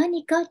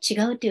何か違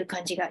うという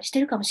感じがして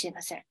るかもしれ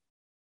ません。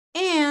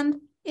And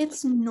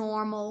it's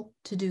normal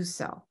to do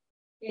so.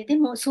 で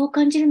もそう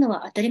感じるの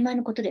は当たり前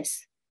のことで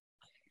す。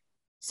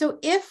So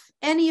if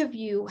any of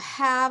you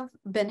have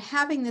been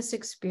having this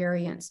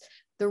experience,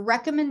 the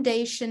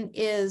recommendation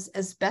is,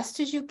 as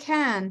best as you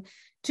can,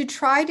 to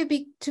try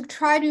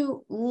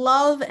to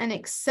love and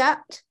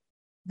accept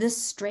this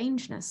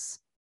strangeness.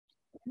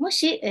 も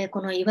し、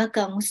この違和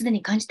感をすで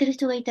に感じている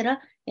人がいた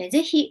ら、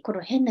ぜひこ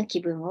の変な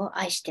気分を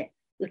愛して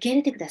受け入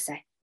れてくださ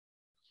い。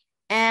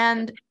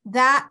And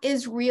that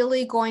is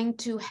really going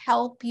to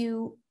help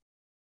you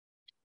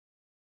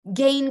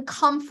gain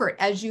comfort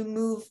as you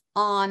move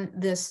on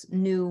this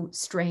new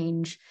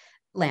strange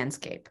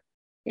landscape.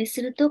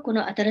 すると、こ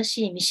の新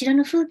しい見知ら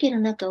ぬ風景の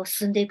中を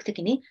進んでいくと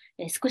きに、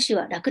少し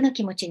は楽な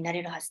気持ちにな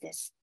れるはずで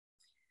す。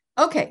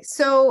Okay,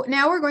 so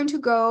now we're going to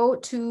go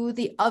to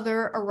the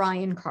other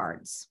Orion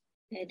cards.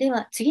 で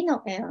は、次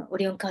の、オ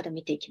リオンカードを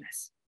見ていきま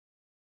す。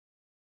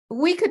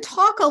We could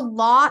talk a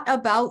lot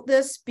about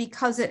this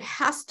because it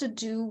has to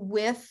do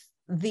with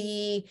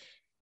the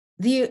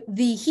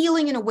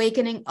healing and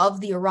awakening of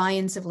the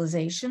Orion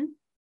civilization.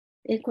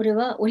 これ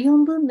はオリオ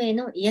ン文明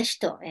の癒し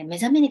と目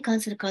覚めに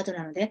関するカード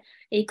なので、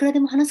いくらで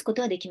も話すこ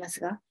とはできます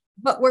が、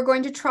But we're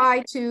going to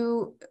try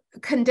to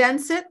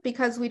condense it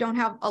because we don't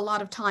have a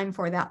lot of time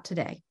for that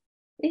today.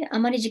 あ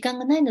まり時間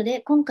がないの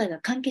で、今回は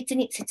簡潔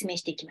に説明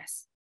していきま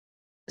す。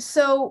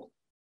So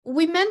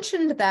we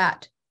mentioned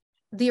that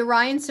the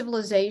Orion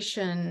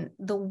civilization,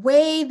 the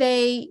way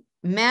they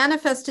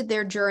manifested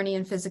their journey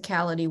in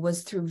physicality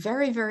was through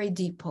very, very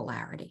deep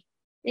polarity.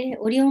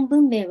 オリオン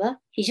文明は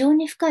非常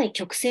に深い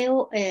極性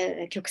を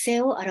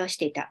表し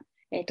ていた、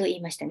と言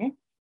いましたね。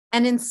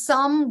And in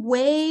some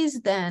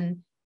ways, then,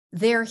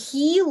 their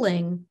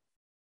healing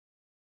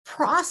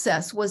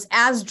process was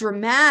as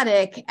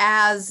dramatic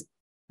as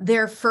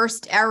their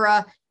first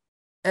era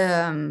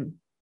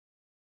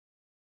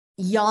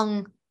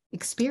young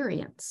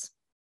experience.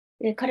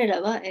 彼ら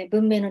は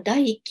文明の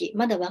第一期、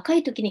まだ若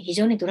い時に非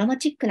常にドラマ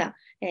チックな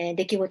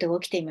出来事が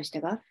起きていまし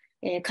たが、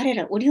彼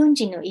らオリオン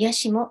人の癒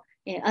しも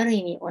ある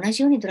意味同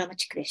じようにドラマ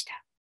チックでし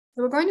た。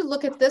So we're going to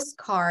look at this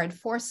card,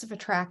 Force of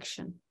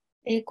Attraction.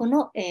 こ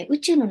の宇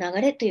宙の流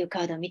れという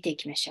カードを見てい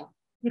きましょう。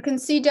You can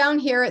see down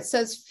here it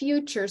says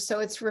future,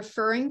 so it's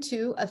referring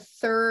to a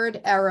third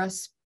era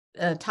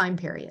time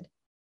period.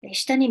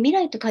 下に未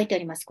来と書いてあ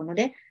りますの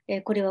で、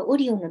これはオ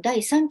リオンの第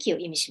3期を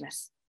意味しま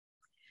す。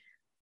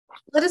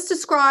Let us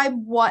describe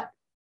what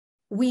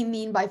we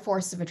mean by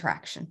force of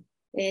attraction.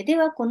 で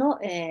は、この、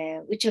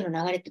宇宙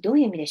の流れってどう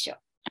いう意味でしょう？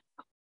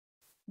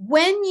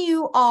 When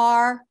you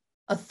are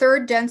a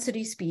third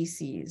density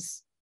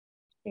species,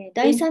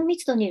 第3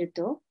密度にいる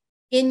と、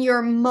in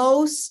your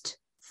most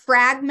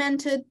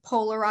fragmented,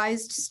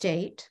 polarized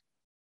state,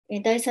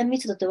 第3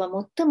密度とは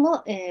最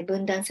も、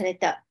分断され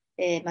た、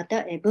ま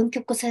た、分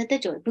極化された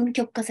状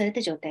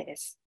態で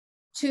す。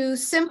to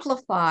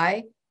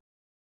simplify,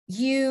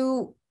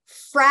 you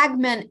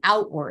fragment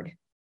outward.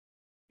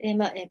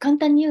 簡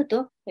単に言う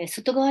と、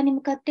外側に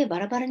向かってバ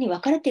ラバラに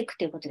分かれていく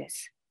ということで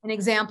す。An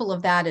example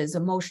of that is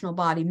emotional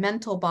body,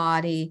 mental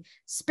body,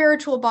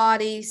 spiritual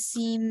body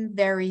seem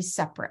very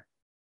separate.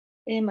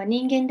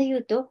 人間で言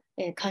うと、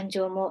感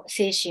情も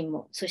精神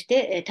も、そし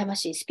て、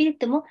魂、スピリッ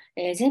トも、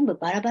全部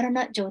バラバラ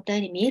な状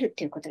態に見える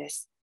ということで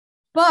す。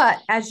But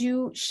as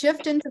you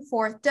shift into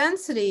fourth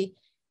density,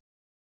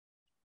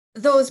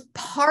 those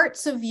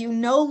parts of you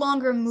no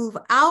longer move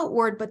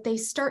outward, but they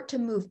start to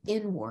move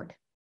inward.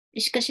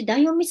 しかし、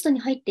第4密度に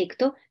入っていく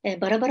と、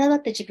バラバラだ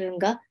った自分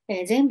が、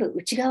全部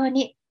内側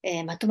に、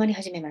まとまり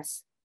始めま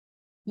す。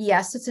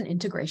Yes, it's an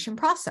integration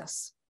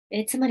process.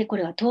 つまりこ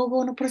れは統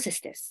合のプロセス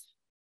です。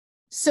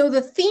So the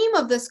theme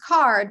of this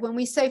card, when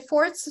we say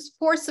force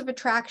of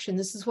attraction,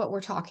 this is what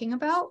we're talking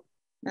about.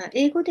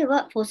 英語で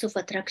は force of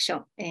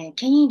attraction、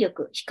牽引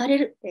力、引っ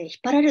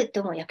張られる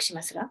とも訳し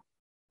ますが、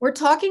We're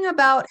talking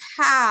about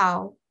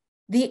how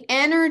the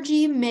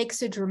energy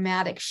makes a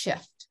dramatic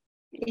shift.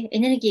 エ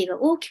ネルギーが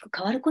大きく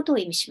変わることを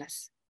意味しま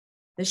す。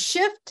The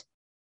shift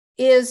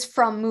is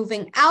from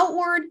moving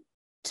outward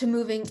to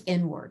moving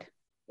inward.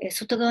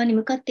 外側に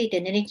向かっていた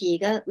エネルギー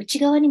が内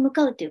側に向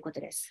かうというこ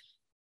とです。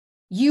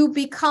You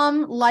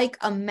become like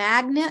a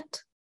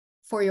magnet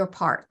for your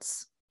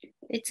parts.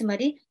 つま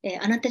り、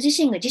あなた自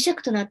身が磁石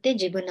となって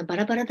自分のバ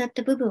ラバラだっ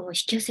た部分を引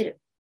き寄せる。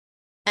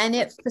And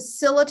it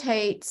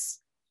facilitates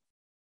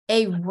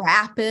a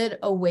rapid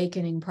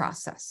awakening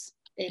process.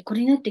 こ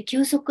れによって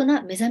急速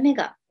な目覚め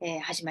が、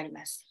始まり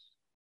ます。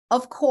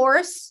Of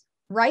course,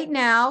 right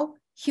now,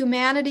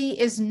 humanity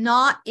is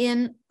not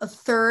in a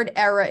third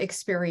era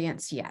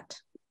experience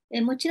yet.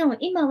 もちろん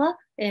今は、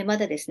ま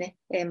だですね、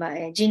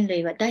人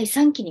類は第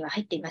3期には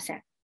入っていませ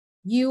ん。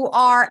You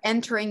are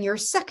entering your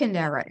second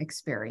era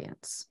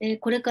experience.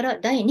 これから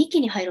第2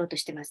期に入ろうと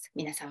しています、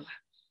皆さんは。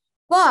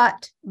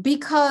But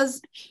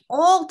because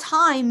all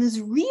time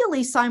is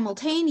really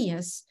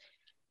simultaneous,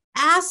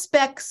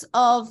 aspects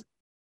of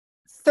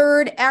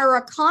third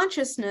era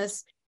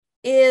consciousness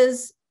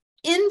is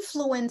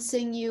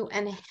influencing you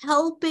and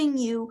helping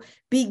you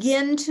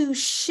begin to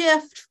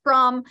shift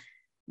from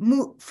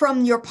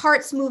your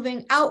parts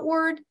moving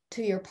outward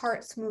to your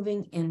parts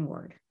moving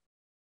inward.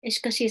 し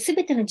かし、す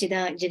べての時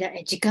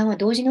間は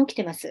同時に起き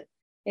ています。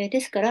で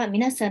すから、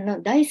皆さん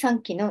の第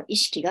3期の意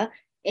識が、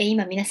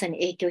今皆さんに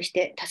影響し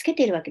て助け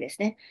ているわけで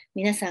すね。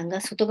皆さんが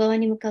外側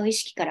に向かう意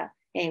識から、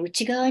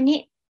内側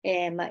に、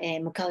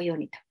向かうよう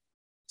にと。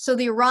So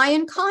the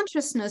Orion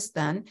consciousness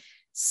then,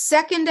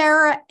 second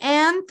era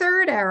and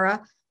third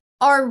era,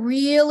 are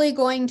really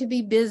going to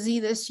be busy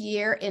this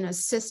year in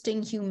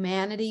assisting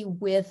humanity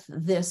with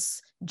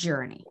this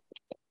journey.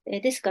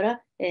 ですか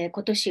ら、今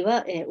年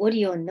は、オ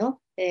リオンの、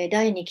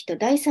第2期と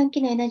第3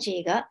期のエナ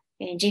ジーが、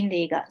人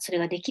類がそれ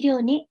ができるよ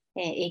うに、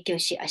影響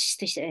し、アシス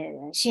トして、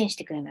支援し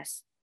てくれま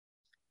す。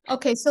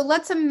Okay, so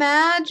let's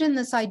imagine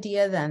this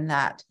idea then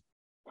that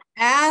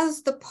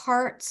as the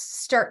parts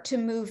start to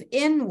move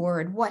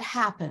inward, what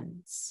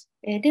happens?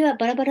 では、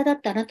バラバラだ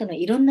ったあなたの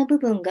いろんな部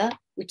分が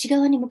内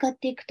側に向かっ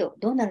ていくと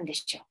どうなるんで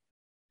しょう？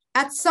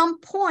 At some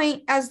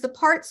point, as the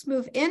parts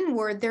move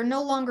inward, they're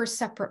no longer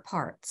separate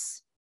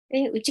parts.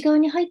 内側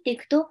に入ってい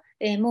くと、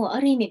もうあ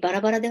る意味バ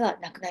ラバラでは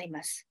なくなり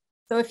ます。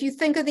So if you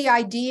think of the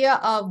idea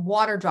of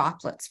water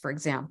droplets, for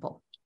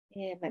example,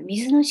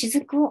 水の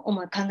雫を考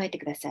えて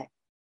ください。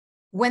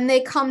 when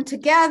they come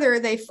together,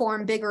 they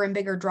form bigger and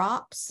bigger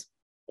drops.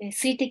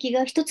 水滴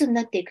が一つに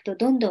なっていくと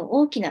どんどん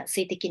大きな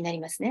水滴になり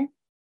ますね。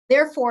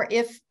 Therefore,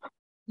 if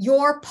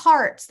your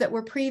parts that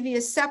were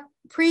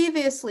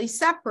previously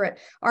separate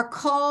are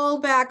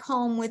called back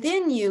home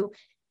within you,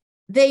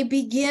 they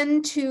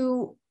begin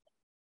to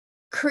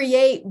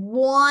create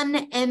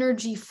one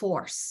energy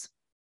force.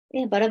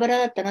 バラバラ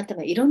だったあなた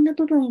のいろんな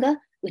部分が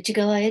内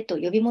側へと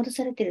呼び戻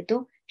されている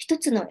と一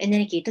つのエネ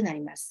ルギーとなり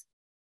ます。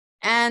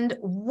 And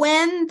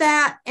when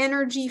that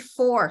energy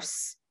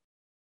force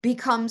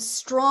becomes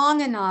strong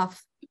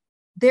enough,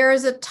 there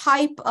is a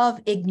type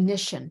of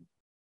ignition.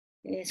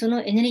 そ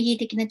のエネルギー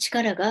的な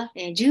力が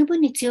十分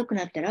に強く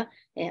なったら、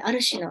ある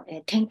種の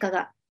点火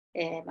が、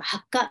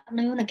発火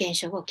のような現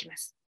象が起きま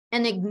す。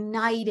 An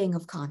igniting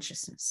of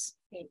consciousness.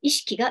 意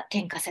識が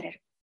点火され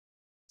る。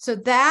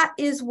 So that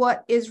is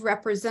what is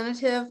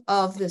representative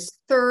of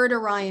this third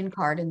Orion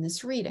card in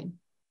this reading.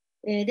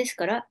 です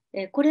から、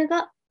これ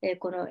が、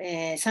この、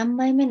3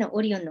枚目の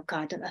オリオンの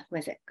カードの、ごめ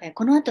んなさい、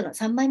この後の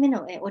3枚目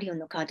の、オリオン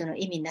のカードの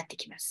意味になって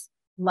きます。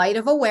 Light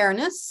of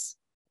awareness.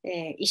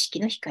 意識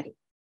の光。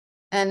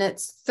 And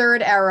it's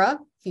third era,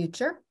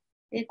 future.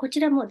 こち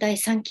らも第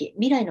3期、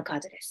未来のカー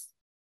ドです。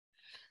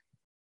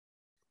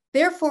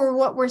 Therefore,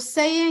 what we're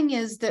saying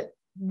is that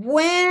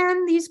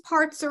when these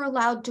parts are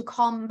allowed to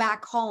come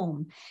back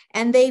home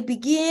and they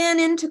begin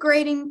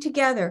integrating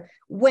together,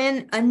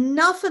 when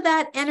enough of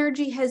that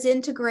energy has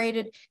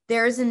integrated,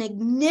 there's an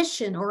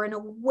ignition or an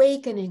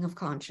awakening of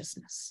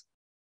consciousness.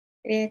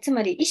 つ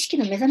まり意識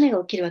の目覚めが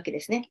起きるわけで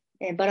すね。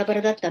バラバ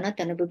ラだったあな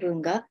たの部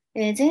分が、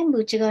全部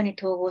内側に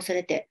統合さ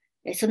れて、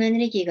そのエネ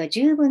ルギーが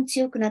十分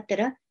強くなった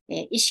ら、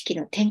意識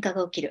の転化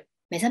が起きる。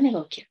目覚め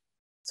が起きる。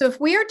 So if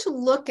we are to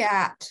look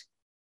at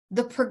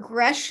the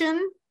progression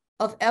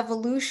of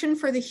evolution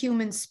for the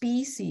human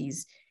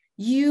species,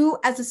 you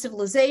as a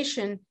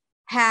civilization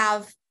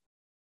have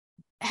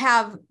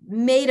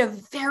made a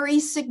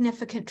very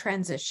significant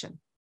transition.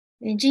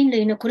 人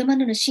類のこれま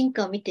での進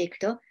化を見ていく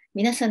と、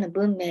皆さんの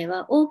文明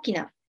は大き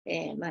な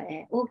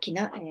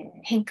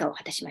変化を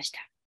果たしました。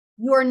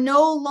 You are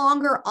no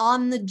longer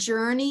on the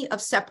journey of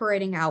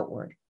separating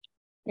outward.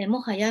 も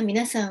はや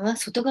皆さんは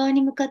外側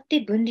に向かって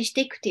分離し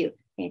ていくという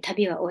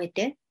旅は終え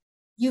て、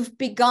 You've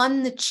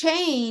begun the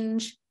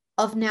change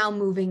of now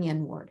moving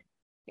inward.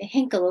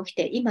 変化が起き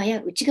て今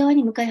や内側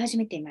に向かい始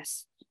めていま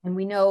す。 And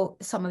we know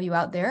some of you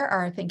out there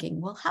are thinking,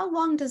 well, how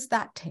long does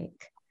that take?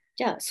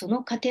 じゃあそ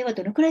の過程は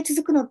どのくらい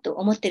続くのと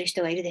思っている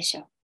人がいるでし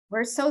ょう。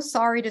 We're so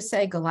sorry to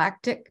say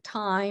galactic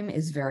time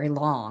is very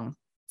long.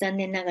 残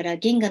念ながら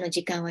銀河の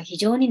時間は非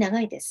常に長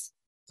いです。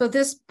 So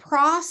this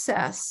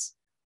process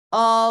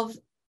of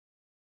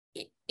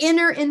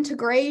inner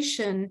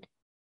integration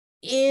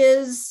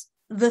is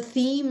the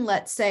theme,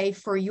 let's say,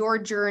 for your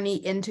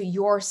journey into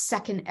your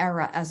second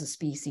era as a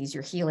species,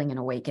 your healing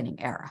and awakening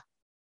era.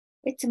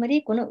 つま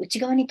りこの内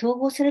側に統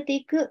合されて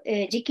いく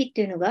時期っ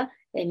ていうのが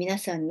皆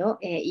さんの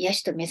癒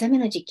しと目覚め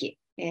の時期、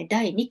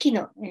第2期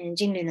の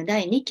人類の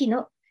第2期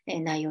の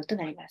内容と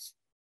なります。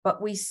 But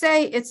we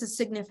say it's a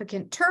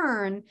significant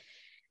turn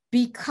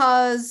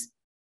because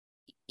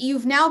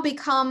you've now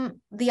become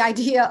the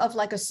idea of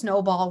like a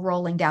snowball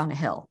rolling down a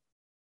hill.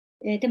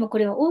 でもこ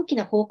れは大き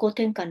な方向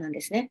転換なんで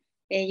すね。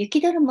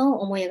雪だるまを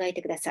思い描い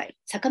てください。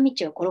坂道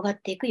を転が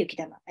っていく雪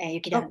だるま。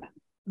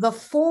The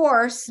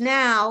force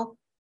now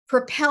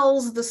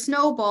propels the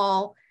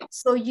snowball,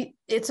 so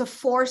it's a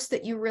force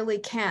that you really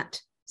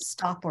can't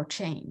stop or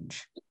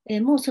change.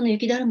 もうその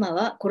雪だるま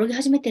は転げ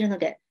始めているの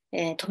で、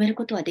止める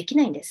ことはでき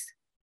ないんです。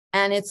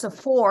 And it's a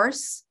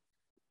force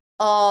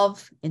of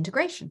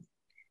integration.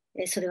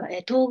 それは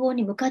統合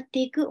に向かって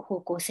いく方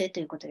向性と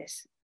いうことで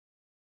す。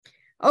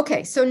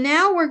 Okay, so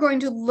now we're going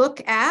to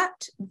look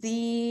at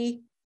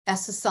the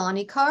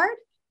Esasani card.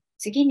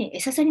 次にエ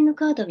ササリの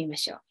カードを見ま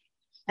しょう。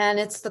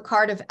 And it's the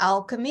card of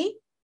alchemy.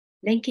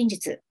 錬金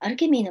術、アル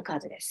ケミーのカー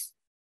ドです。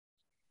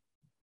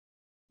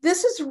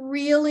 This is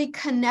really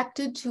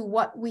connected to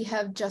what we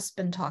have just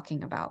been talking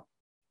about.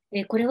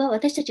 これは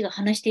私たちが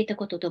話していた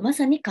こととま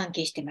さに関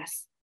係していま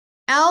す。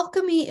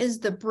 Alchemy is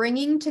the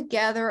bringing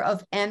together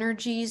of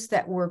energies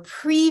that were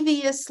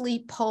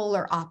previously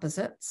polar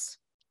opposites.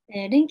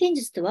 錬金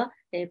術とは、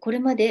これ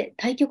まで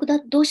対極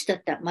同士だ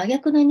った真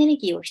逆のエネル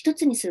ギーを一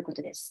つにするこ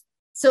とです。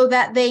 So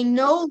that they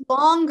no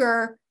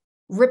longer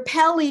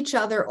repel each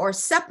other or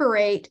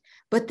separate,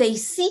 but they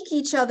seek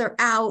each other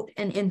out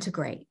and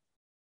integrate.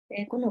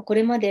 こ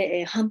れま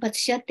で反発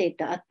し合ってい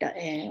た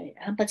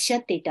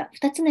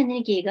2つのエネ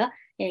ルギーが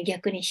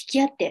逆に引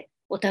き合って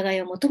お互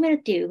いを求め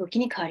るという動き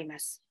に変わりま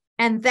す。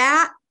 And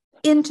that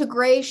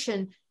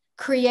integration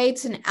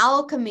creates an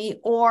alchemy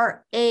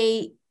or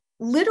a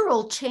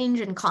literal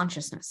change in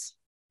consciousness.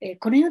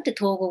 これによって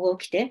統合が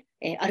起きて、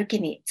アルケ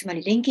ミー、つま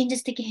り錬金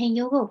術的変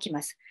容が起き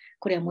ます。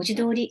これは文字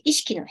通り意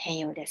識の変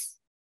容で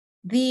す。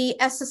The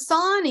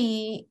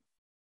Essassani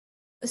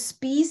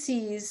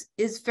species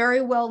is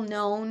very well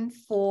known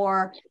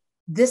for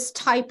this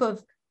type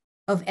of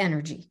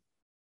energy.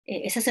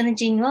 エササニ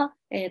人は、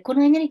こ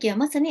のエネルギーは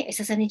まさにエ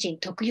ササニ人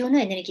特有の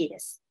エネルギーで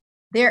す。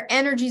Their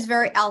energy is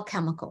very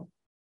alchemical.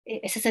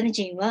 エササニ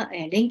人は、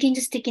錬金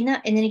術的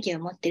なエネルギーを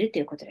持っていると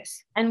いうことで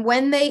す。And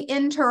when they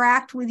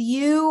interact with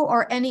you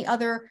or any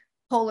other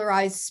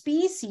polarized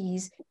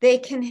species, they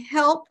can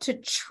help to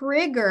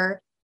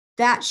trigger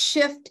that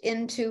shift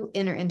into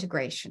inner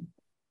integration.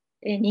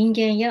 人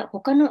間や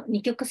他の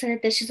二極化され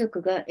た種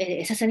族が、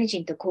エササニ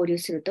人と交流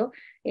すると、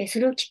そ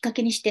れをきっか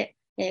けにして、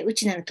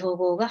内なる統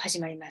合が始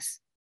まりま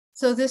す。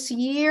So this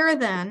year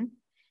then,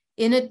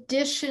 in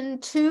addition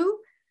to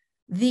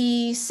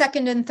the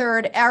second and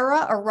third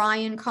era,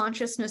 Orion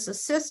consciousness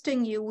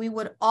assisting you, we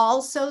would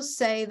also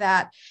say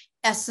that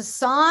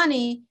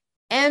Essassani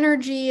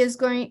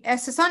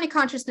Essassani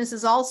consciousness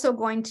is also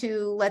going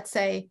to, let's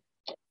say,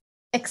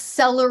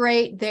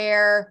 accelerate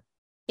their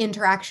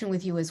interaction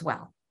with you as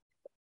well.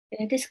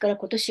 ですから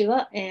今年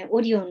は、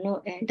オリオン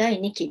の、第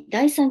2期、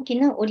第3期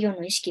のオリオン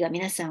の意識が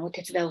皆さんを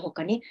手伝うほ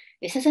かに、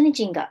エササニ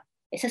人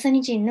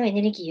のエ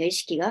ネルギーや意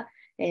識が、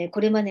こ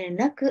れまでに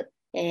なく、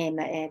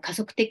加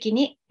速的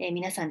に、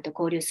皆さんと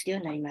交流するよう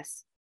になりま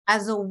す。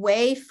As a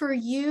way for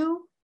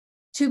you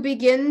to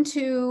begin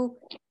to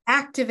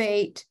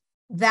activate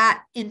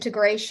that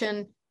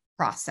integration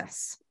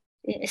process.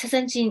 エサ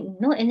サニ人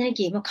のエネル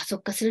ギーも加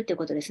速化するという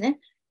ことですね。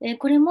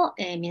これも、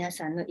皆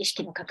さんの意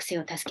識の覚醒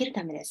を助ける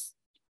ためです。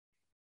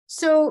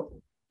So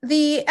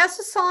the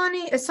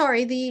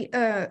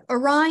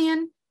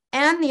Orion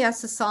and the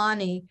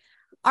Essassani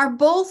are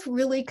both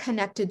really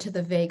connected to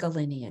the Vega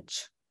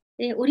lineage.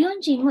 オリオン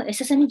人もエ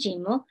ササニ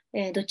人も、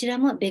どちら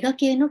もベガ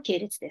系の系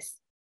列で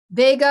す。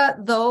Vega,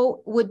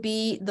 though, would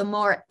be the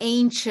more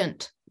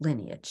ancient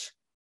lineage.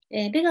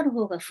 ベガの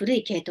方が古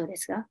い系統で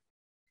すが。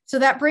So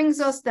that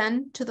brings us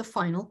then to the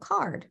final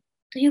card.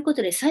 というこ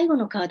とで最後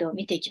のカードを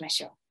見ていきま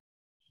しょ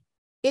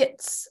う。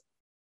It's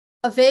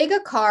a Vega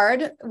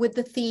card with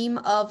the theme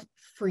of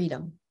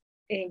freedom.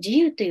 自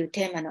由という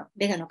テーマの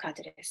ベガのカー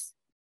ドです。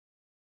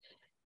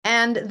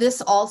And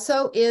this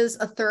also is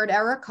a third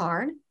era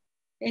card.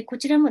 こ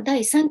ちらも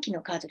第3期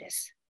のカードで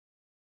す。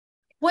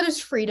What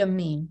does freedom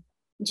mean?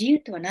 自由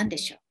とは何で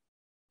しょ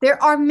う？ There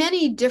are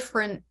many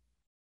different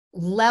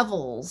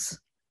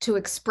levels to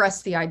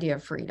express the idea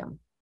of freedom.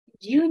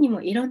 自由に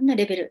もいろんな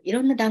レベル、い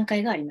ろんな段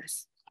階がありま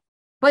す。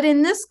But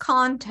in this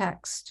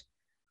context,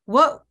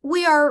 what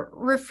we are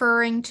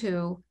referring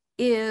to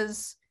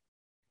is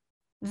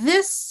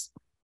this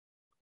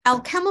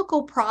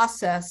alchemical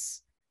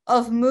process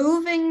of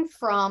moving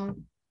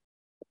from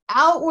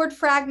outward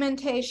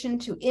fragmentation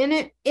to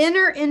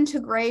inner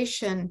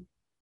integration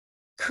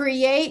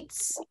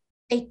creates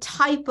a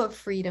type of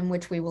freedom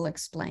which we will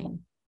explain.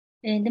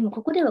 でも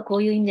ここではこ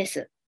ういう意味で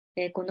す。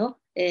この、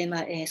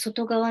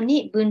外側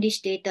に分離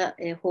していた、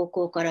方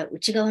向から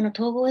内側の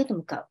統合へと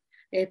向か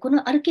う。こ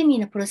のアルケミー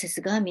のプロセ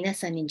スが皆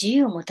さんに自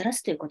由をもたら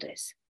すということで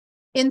す。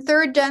In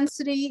third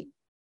density,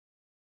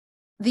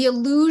 the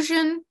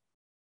illusion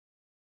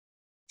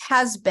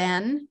has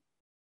been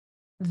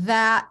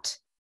that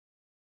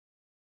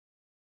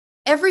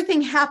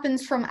everything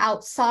happens from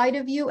outside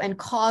of you and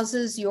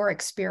causes your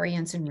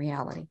experience in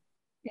reality.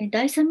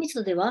 第三密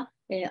度では、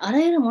あら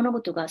ゆる物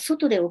事が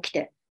外で起き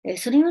て、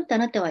それによってあ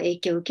なたは影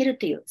響を受ける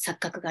という錯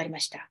覚がありま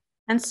した。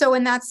And so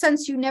in that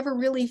sense, you never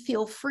really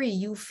feel free.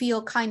 You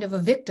feel kind of a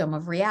victim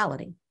of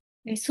reality.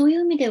 そうい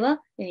う意味で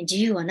は、自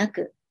由はな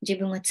く、自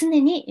分は常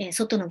に、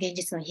外の現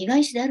実の被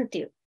害者であると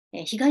いう、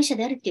被害者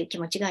であるという気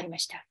持ちがありま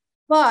した。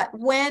But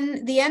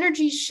when the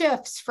energy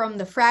shifts from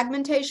the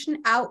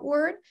fragmentation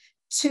outward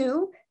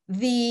to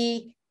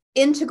the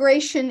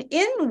integration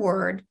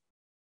inward,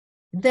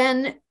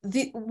 then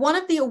one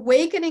of the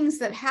awakenings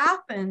that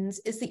happens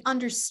is the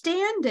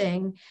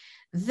understanding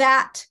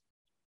that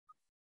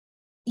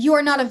you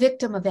are not a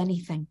victim of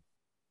anything.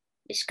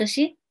 しか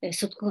し、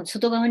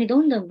外側に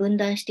どんどん分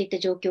断していった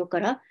状況か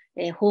ら、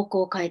方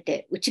向を変え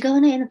て内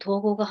側のへの統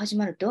合が始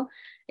まると、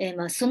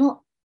そ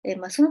の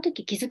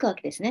時気づくわ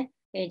けですね。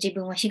自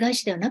分は被害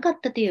者ではなかっ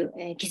たという、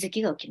気づ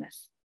きが起きま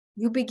す。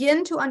You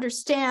begin to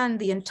understand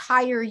the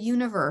entire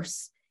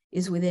universe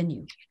is within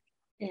you.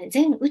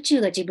 全宇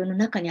宙が自分の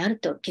中にある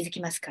と気づ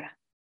きますから。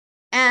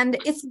And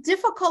it's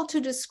difficult to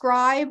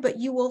describe, but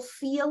you will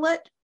feel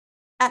it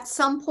at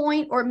some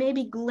point, or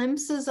maybe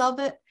glimpses of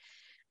it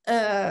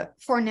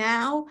for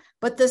now.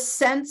 But the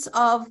sense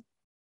of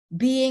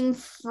being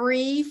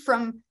free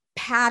from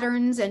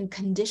patterns and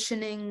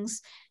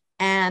conditionings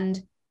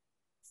and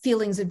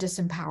feelings of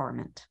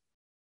disempowerment.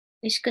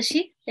 しか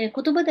し、言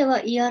葉で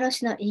は言い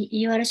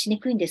表しに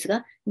くいんです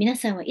が、皆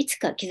さんはいつ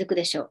か気づく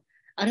でしょう。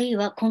あるい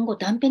は今後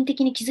断片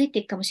的に気づいて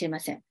いくかもしれま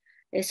せん。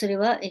それ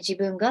は自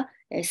分が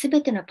す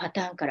べてのパ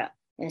ターンから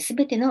す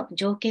べての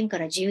条件か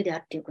ら自由であ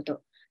るというこ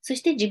と、そ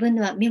して自分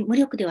では無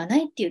力ではな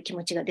いっていう気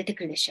持ちが出て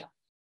くるでしょう。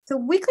So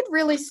we could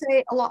really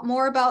say a lot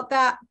more about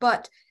that,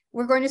 but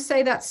we're going to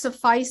say that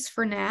suffice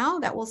for now.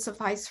 That will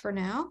suffice for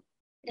now.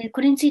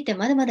 これについて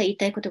まだまだ言い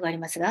たいことがあり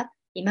ますが、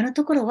今の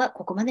ところは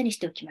ここまでにし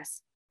ておきま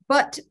す。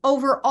But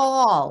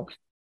overall,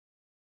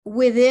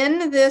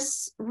 within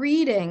this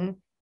reading,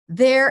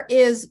 there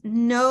is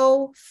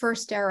no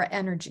first era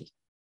energy.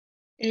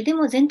 で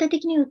も全体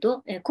的に言う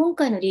と、今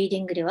回のリーデ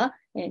ィングでは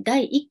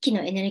第一期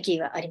のエネルギ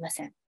ーはありま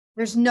せん。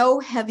There's no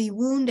heavy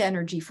wound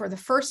energy for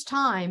the first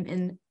time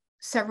in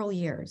several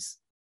years.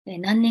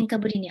 何年か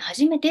ぶりに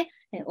初めて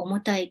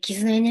重たい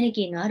傷のエネル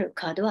ギーのある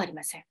カードはあり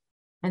ません。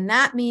And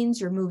that means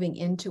you're moving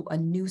into a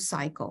new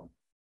cycle.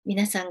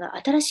 皆さんが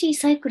新しい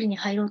サイクルに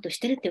入ろうとし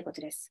ているというこ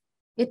とです。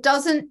It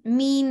doesn't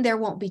mean there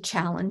won't be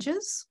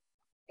challenges.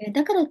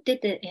 だから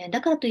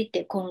といっ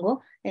て今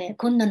後、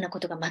困難なこ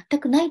とが全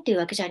くないという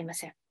わけじゃありま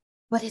せん。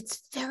But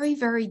it's very,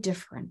 very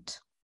different.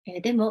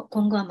 でも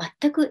今後は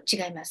全く違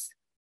います。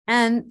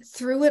And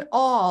through it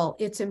all,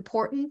 it's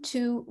important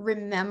to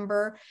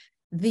remember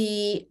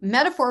the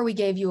metaphor we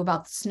gave you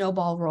about the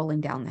snowball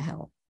rolling down the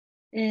hill.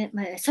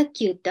 さっ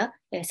き言った、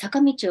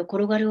坂道を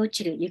転がり落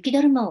ちる雪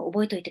だるまを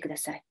覚えておいてくだ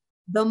さい。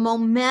The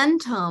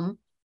momentum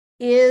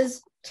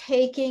is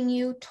taking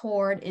you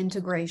toward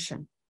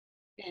integration.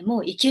 も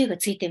う勢いが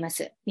ついていま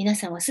す。皆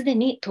さんはすで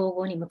に統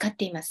合に向かっ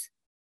ています。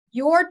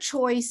Your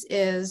choice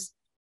is,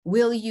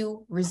 will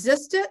you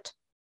resist it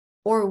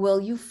or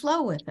will you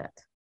flow with it?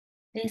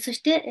 そ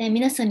して、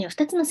皆さんには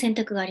2つの選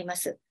択がありま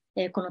す。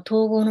この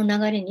統合の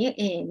流れ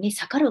に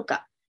逆らう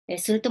か、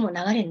それとも流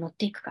れに乗っ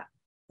ていくか。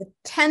The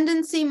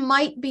tendency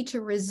might be to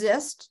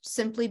resist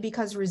simply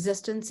because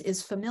resistance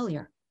is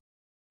familiar.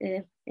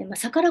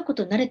 逆らうこ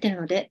とに慣れている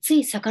ので、つ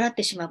い逆らっ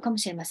てしまうかも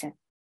しれません。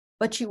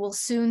But you will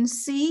soon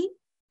see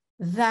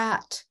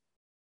that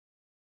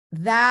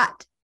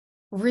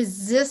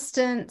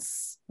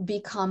resistance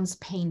becomes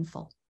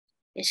painful.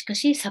 しか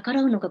し、逆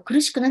らうのが苦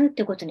しくなるっ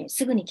てことに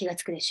すぐに気が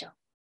つくでしょう。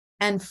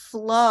And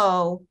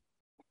flow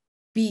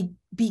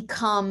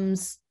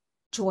becomes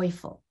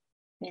joyful.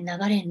 流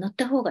れに乗っ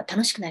た方が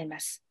楽しくなりま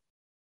す。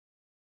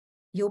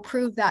You'll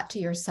prove that to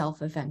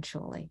yourself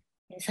eventually.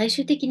 最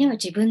終的には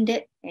自分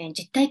で、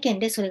実体験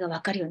でそれが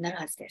分かるようになる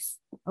はずです。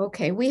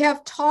Okay, we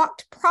have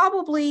talked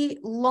probably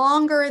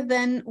longer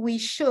than we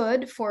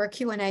should for a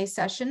Q&A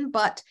session,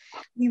 but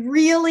we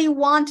really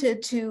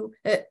wanted to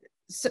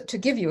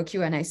give you a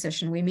Q&A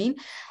session, we mean,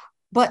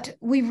 but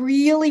we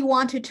really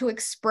wanted to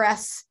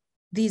express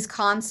these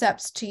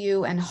concepts to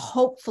you, and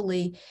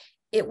hopefully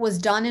it was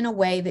done in a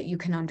way that you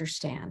can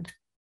understand.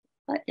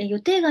 予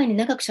定外に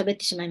長く喋っ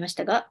てしまいまし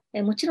たが、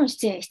もちろん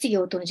質疑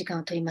応答の時間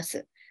を取りま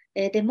す。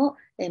でも、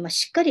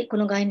しっかりこ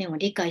の概念を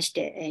理解し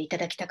ていた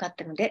だきたかっ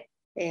たので、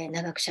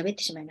長く喋っ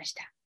てしまいまし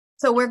た。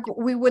So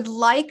we would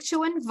like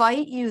to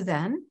invite you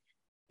then,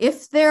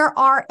 if there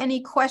are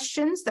any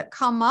questions that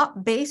come up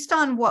based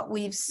on what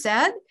we've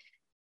said,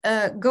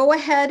 go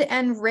ahead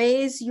and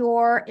raise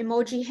your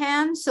emoji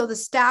hand so the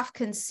staff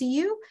can see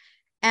you,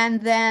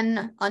 and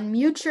then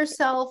unmute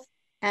yourself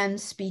and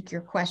speak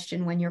your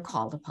question when you're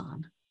called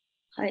upon.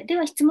 はい、で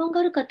は質問が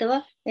ある方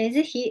は、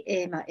ぜひ、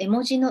絵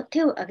文字の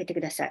手を挙げて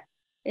くださ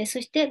い。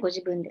そしてご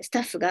自分でスタ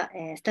ッフが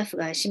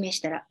指名し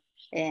たら、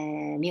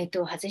ミュー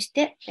トを外し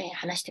て、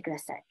話してくだ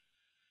さい。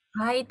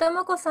はい、と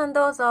もこさん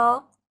どう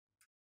ぞ。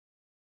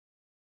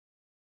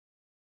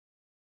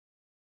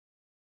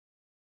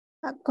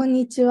こん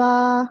にち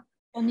は。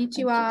こんに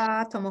ち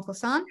は、ともこ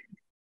さん。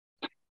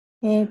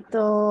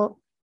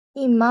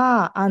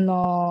今、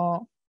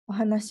お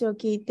話を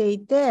聞いてい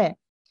て、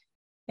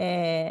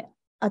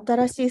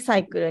新しいサ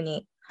イクル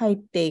に入っ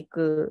てい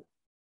く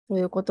と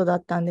いうことだ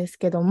ったんです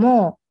けど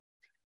も、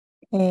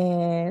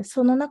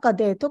その中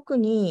で特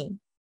に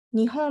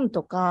日本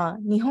とか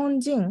日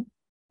本人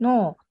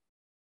の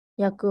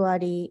役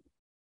割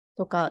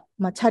とか、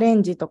チャレ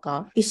ンジと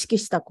か意識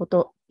した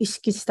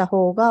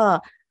方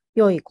が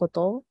良いこ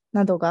と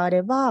などがあ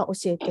れば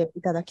教えて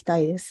いただきた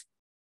いです。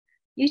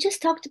You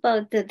just talked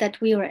about that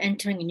we are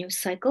entering a new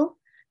cycle.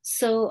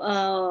 So,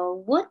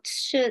 what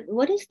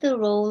is the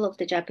role of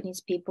the Japanese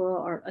people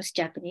or us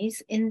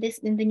Japanese in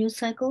the new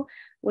cycle?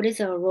 What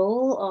is our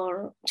role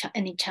or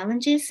any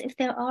challenges if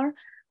there are,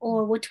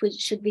 or what we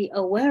should be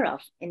aware of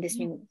in this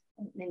new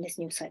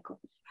cycle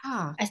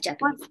as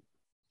Japanese?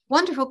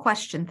 Wonderful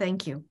question.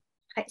 Thank you.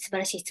 はい、素晴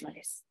らしい質問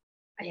です。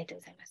ありがとう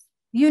ございます。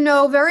You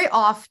know, very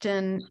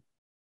often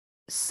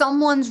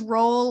someone's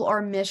role or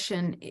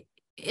mission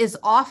is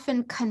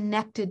often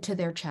connected to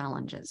their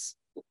challenges.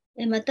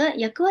 また、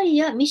役割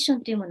やミッショ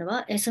ンというもの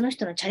は、その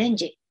人のチャレン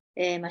ジ、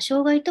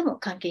障害とも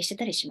関係して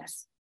たりしま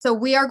す。So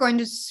we are going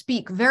to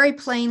speak very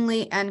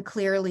plainly and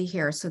clearly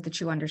here so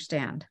that you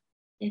understand.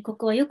 こ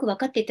こはよく分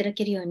かっていただ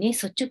けるように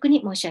率直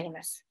に申し上げ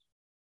ます。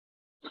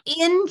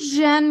In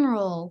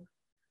general,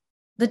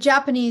 the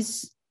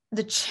challenges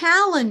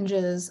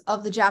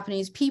of the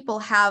Japanese people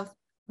have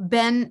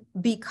been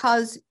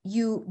because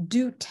you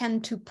do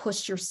tend to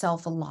push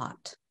yourself a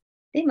lot.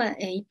 で、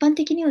一般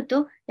的に言う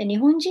と、日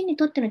本人に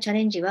とってのチャ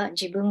レンジは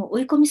自分を追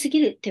い込みす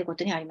ぎるというこ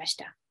とにありまし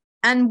た。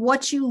And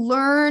what you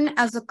learn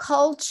as a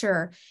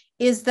culture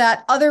is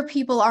that other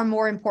people are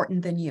more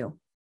important than you.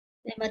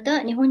 でま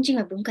た、日本人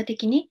は文化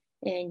的に、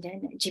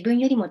自分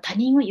よりも他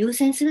人を優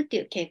先すると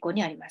いう傾向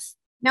にあります。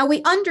Now,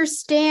 we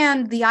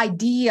understand the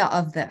idea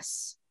of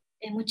this.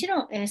 もち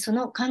ろん、そ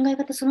の考え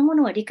方そのも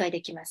のは理解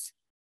できます。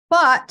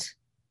But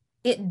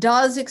it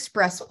does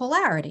express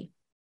polarity.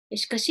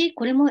 しかし、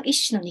これも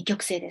一種の二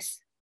極性で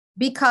す。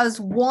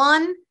Because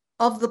one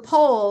of the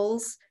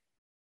poles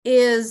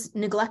is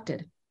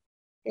neglected.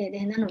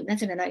 な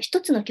ぜなら、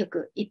一つの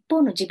極、一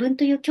方の自分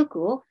という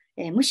極を、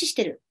無視し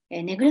ている、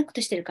ネグレク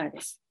トしているから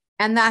です。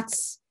And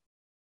that's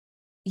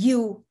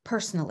you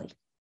personally.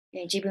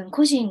 自分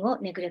個人を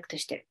ネグレクト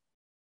している。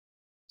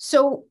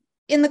So,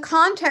 in the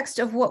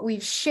context of what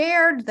we've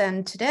shared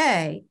then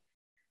today,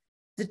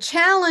 the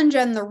challenge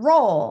and the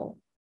role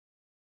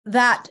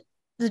that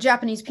the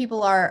Japanese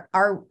people are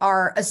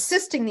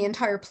assisting the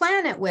entire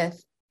planet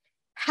with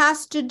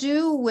has to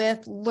do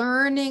with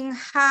learning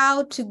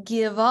how to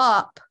give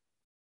up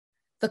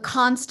the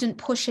constant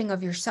pushing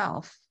of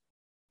yourself.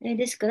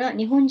 ですから、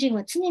日本人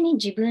は常に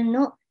自分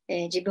を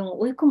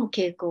追い込む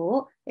傾向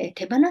を、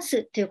手放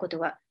すということ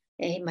が、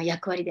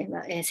役割で、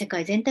世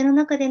界全体の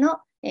中での、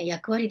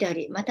役割であ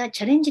り、また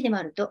チャレンジでも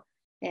あると、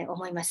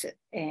思います、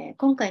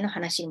今回の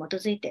話に基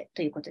づいて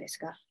ということです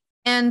が。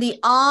And the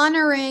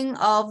honoring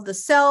of the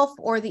self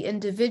or the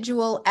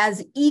individual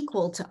as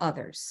equal to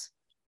others.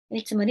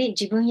 つまり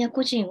自分や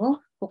個人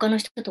を他の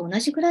人と同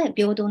じくらい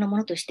平等なも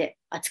のとして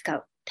扱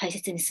う、大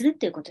切にする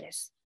ということで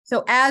す。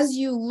So as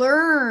you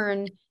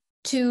learn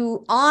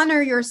to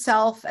honor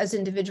yourself as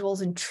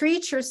individuals and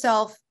treat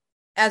yourself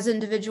as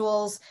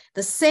individuals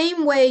the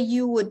same way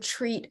you would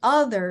treat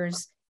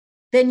others,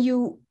 then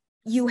you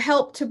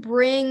help to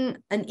bring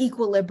an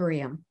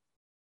equilibrium.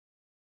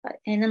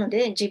 なの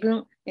で自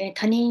分、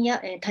他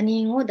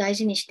人を大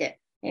事にして、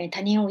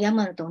他人を敬う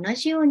のと同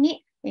じよう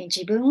に、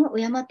自分を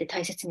敬って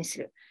大切にす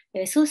る。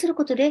そうする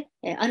ことで、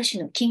ある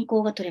種の均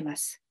衡が取れま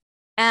す。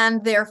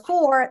And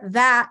therefore,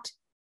 that,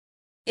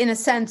 in a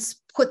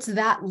sense, puts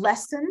that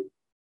lesson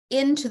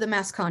into the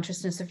mass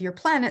consciousness of your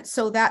planet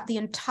so that the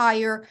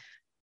entire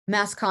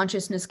mass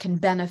consciousness can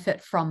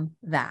benefit from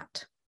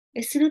that.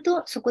 する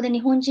と、そこで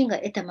日本人が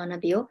得た学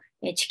びを、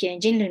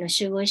人類の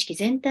集合意識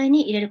全体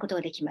に入れること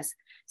ができます。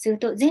する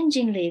と、全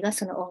人類が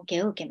その恩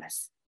恵を受けま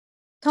す。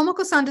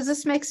Tomoko-san, does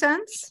this make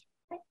sense?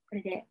 こ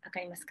れでわか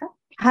りますか？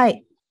は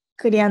い、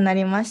クリアにな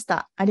りまし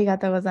た。ありが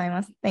とうござい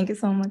ます。Thank you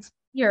so much.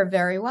 You're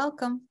very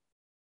welcome.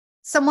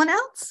 Someone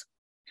else?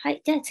 は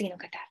い、じゃあ次の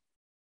方。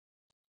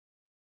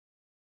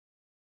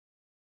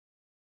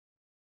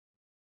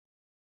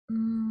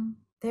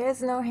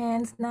There's no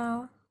hands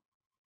now.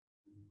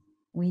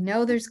 We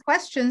know there's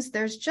questions.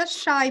 There's just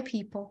shy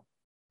people.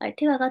 はい、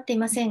手は挙がってい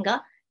ません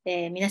が、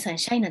皆さん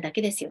シャイなだ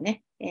けですよ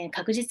ね。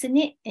確実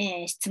に、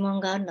質問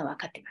があるのは分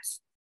かっていま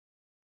す。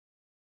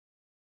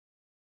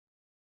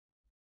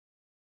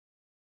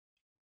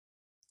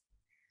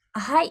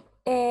はい、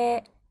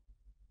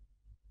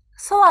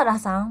ソアラ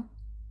さん。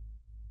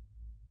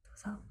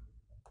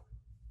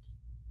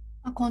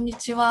こんに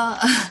ちは。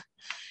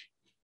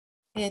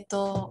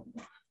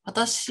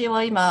私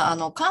は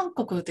今、韓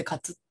国で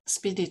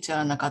スピリチュ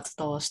アルな活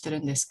動をしてる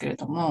んですけれ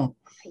ども、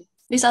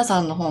リサ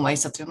さんの本は一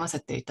冊読ませ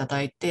ていた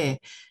だい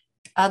て、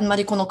あんま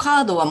りこの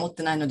カードは持っ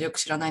てないのでよく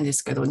知らないんで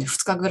すけど、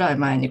2日ぐらい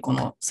前にこ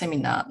のセミ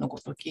ナーのこ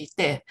とを聞い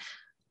て、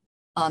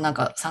なん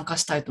か参加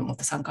したいと思っ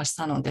て参加し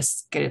たので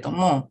すけれど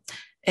も、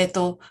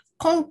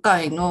今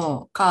回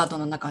のカード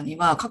の中に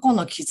は過去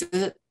の傷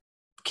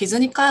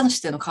に関し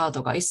てのカー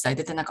ドが一切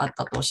出てなかっ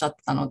たとおっしゃっ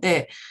てたの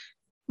で、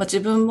自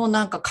分も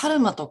なんかカル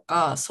マと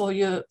かそう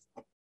いう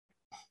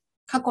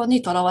過去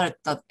にとらわれ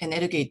たエネ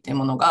ルギーっていう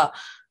ものが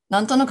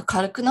なんとなく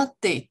軽くなっ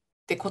ていっ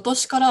て、今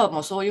年からはも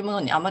うそういうもの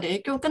にあまり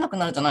影響を受けなく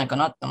なるんじゃないか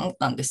なって思っ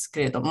たんです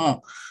けれど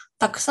も、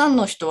たくさん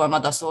の人は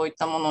まだそういっ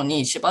たもの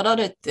に縛ら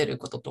れている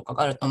こととか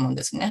があると思うん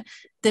ですね。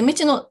で、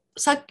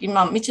さっき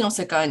未知の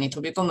世界に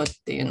飛び込むっ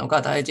ていうの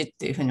が大事っ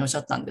ていうふうにおっしゃ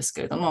ったんです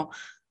けれども、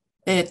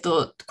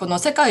この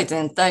世界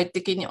全体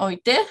的におい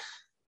て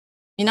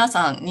皆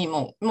さんに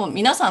もう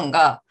皆さん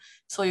が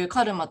そういう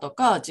カルマと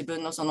か自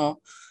分のその、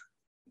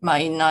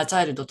インナーチ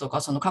ャイルドと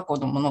かその過去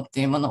のものっ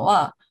ていうもの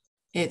は、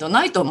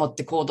ないと思っ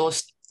て行動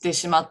して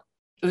しま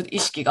う意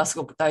識がす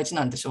ごく大事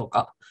なんでしょう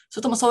か。そ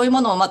れともそういう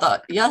ものをま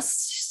た癒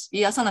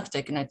さなくちゃ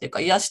いけないっていう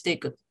か、癒してい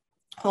く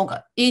方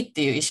がいいっ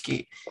ていう意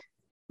識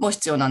も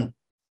必要なん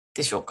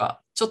でしょう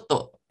か。ちょっ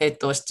と、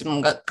質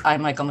問が曖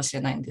昧かもし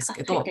れないんです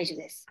けど、はい、大丈夫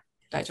です。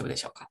大丈夫で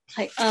しょうか。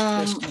は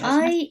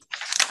い。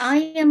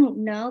I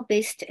am now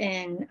based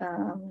in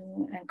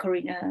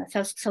Korea,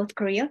 South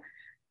Korea,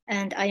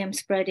 and I am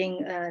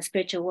spreading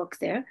spiritual work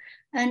there.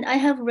 And I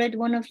have read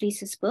one of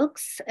Lyssa's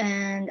books,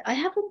 and I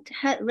haven't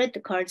read the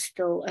cards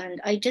though,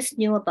 and I just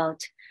knew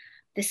about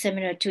the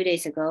seminar 2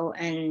 days ago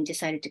and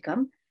decided to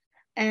come.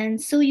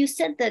 And so you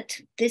said that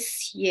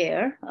this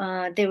year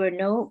there were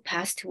no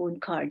past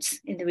wound cards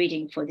in the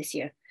reading for this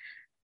year.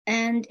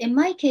 And in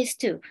my case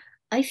too,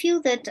 I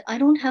feel that I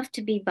don't have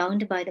to be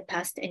bound by the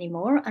past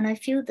anymore. And I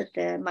feel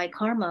that my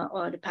karma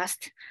or the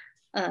past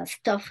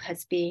stuff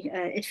has been,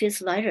 it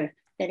feels lighter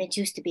than it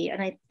used to be.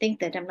 And I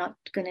think that I'm not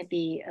going to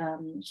be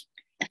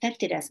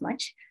affected as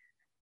much.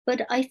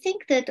 But I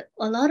think that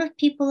a lot of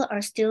people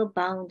are still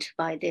bound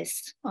by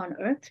this on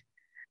Earth.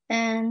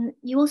 And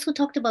you also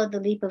talked about the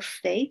leap of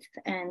faith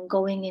and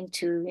going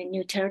into a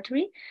new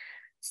territory.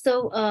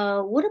 So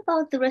what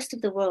about the rest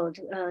of the world?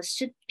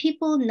 Should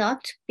people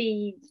not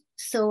be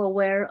so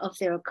aware of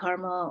their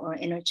karma or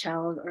inner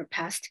child or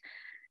past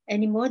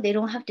anymore? They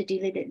don't have to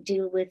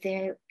deal with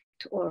it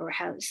or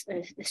have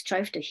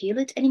strive to heal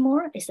it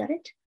anymore. Is that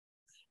it?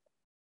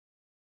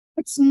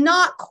 It's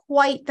not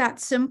quite that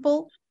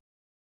simple.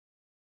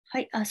 は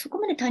い、そこ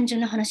まで単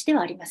純な話で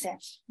はありません。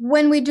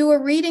When we do a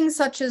reading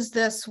such as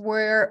this,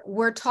 where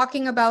we're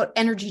talking about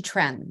energy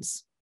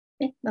trends.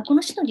 こ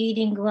の種のリー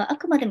ディングはあ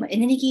くまでもエ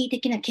ネルギー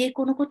的な傾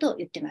向のことを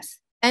言っていま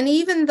す。And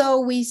even though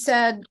we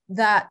said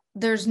that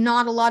there's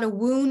not a lot of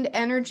wound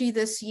energy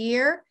this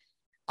year,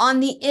 on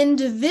the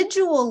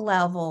individual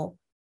level,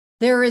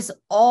 there is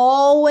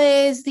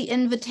always the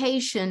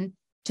invitation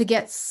to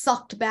get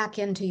sucked back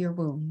into your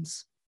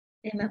wounds.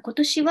 今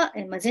年は、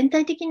全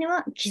体的に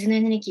は傷のエ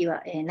ネルギー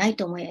は、ない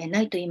と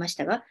言いまし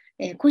たが、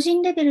個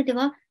人レベルで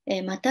は、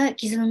また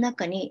傷の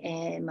中に、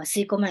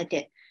吸い込まれ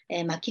て、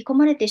巻き込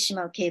まれてし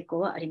まう傾向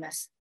はありま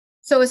す。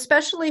So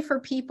especially for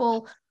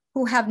people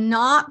who have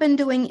not been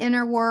doing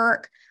inner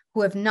work,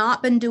 who have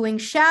not been doing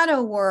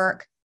shadow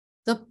work,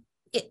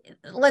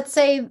 let's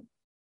say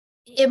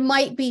it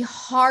might be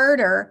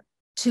harder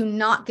to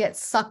not get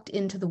sucked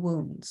into the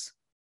wounds.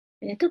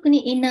 特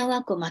にインナーワ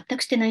ークを全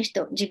くしてない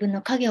人、自分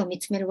の影を見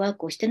つめるワー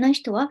クをしてない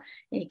人は、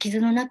傷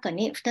の中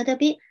に再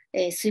び、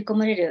吸い込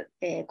まれ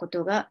る、こ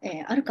とが、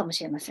あるかも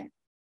しれません。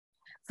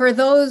For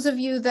those of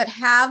you that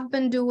have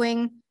been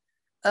doing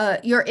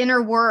your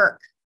inner work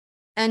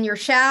and your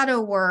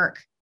shadow work,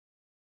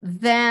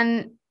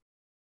 then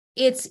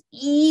it's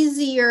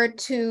easier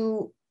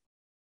to,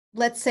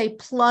 let's say,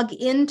 plug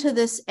into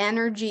this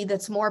energy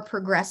that's more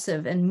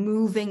progressive and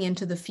moving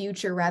into the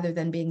future rather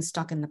than being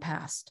stuck in the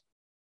past.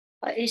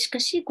 しか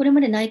し、これま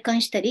で内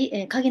観した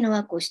り、影のワ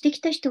ークをしてき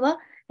た人は、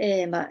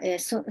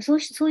そ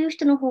ういう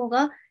人の方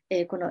が、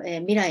この、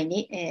未来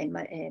に、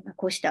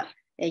こうした、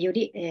よ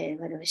り、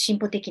進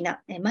歩的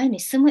な、前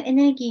に進むエ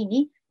ネルギー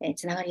に、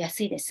つながりや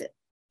すいです。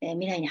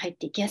未来に入っ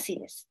ていきやすい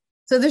です。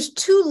So there's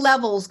two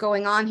levels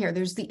going on here.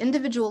 There's the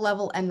individual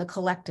level and the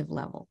collective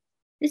level.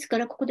 ですか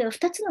ら、ここでは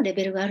2つのレ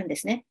ベルがあるんで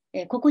すね。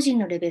個々人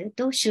のレベル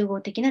と集合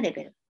的なレ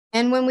ベル。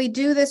And when we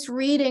do this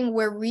reading,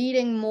 we're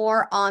reading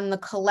more on the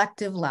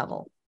collective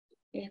level.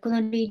 こ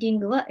のリーディン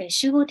グは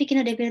集合的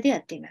なレベルでや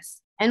っていま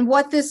す。And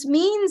what this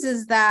means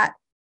is that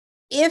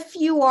if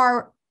you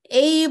are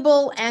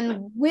able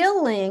and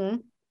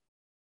willing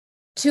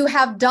to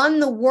have done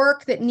the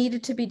work that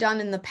needed to be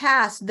done in the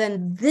past,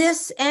 then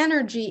this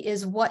energy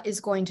is what is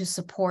going to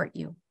support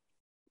you.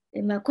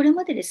 これ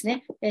までです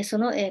ね、そ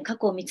の過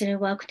去を見つめ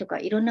るワークとか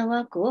いろんな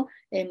ワークを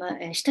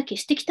し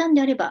てきたん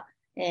であれば、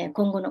今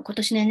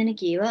年のエネル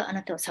ギーはあ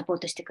なたをサポー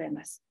トしてくれ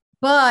ます。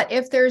But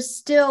if there's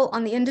still,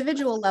 on the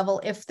individual level,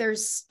 if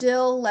there's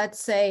still, let's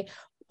say,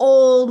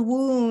 old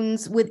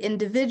wounds with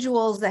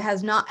individuals that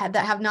have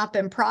not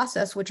been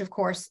processed, which of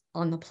course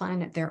on the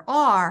planet there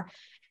are,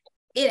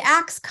 it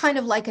acts kind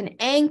of like an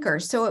anchor.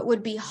 So it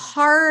would be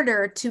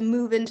harder to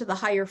move into the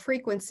higher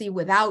frequency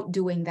without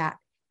doing that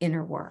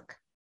inner work.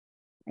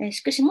 し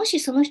かし、もし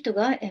その人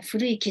が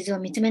古い傷を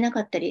見つめな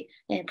かったり、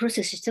プロ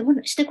セス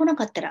してこな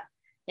かったら、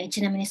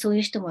ちなみにそうい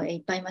う人もい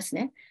っぱいいます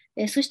ね。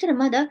そしたら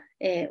まだ、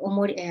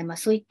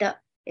そういっ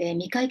た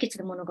未解決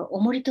のものが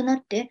重りとな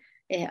って、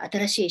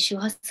新しい周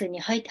波数に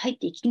入っ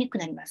ていきにくく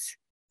なります。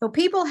So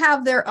people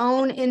have their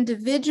own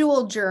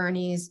individual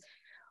journeys,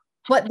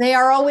 but they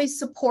are always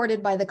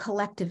supported by the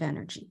collective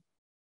energy.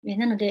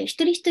 なので、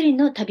一人一人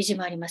の旅路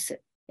もありま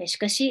す。し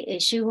かし、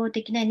集合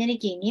的なエネル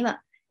ギーに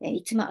は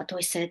いつも後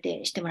押し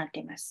してもらって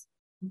います。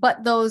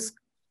But those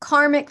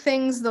karmic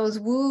things, those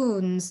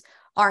wounds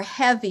are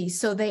heavy,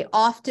 so they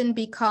often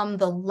become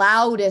the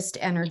loudest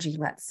energy,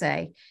 let's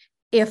say,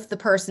 if the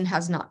person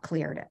has not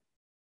cleared it.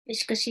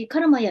 しかし、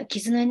カルマや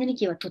傷のエネル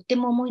ギーはとって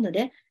も重いの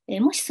で、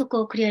もしそ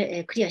こをクリ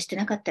アして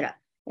なかったら、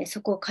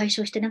そこを解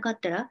消してなかっ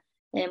たら、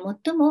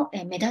最も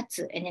目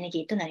立つエネル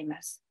ギーとなり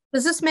ます。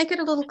Does this make it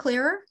a little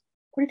clearer?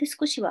 これで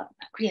少しは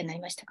クリアになり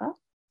ましたか？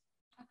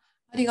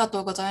ありが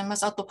とうございま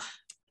す。あと、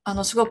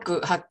すご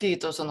くはっきり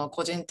とその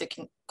個人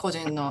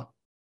の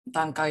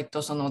段階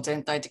とその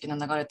全体的な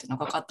流れっていうの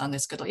が分かったんで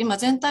すけど、今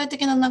全体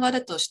的な流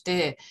れとし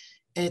て、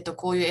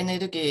こういうエネ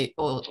ルギ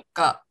ー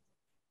が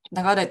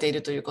流れてい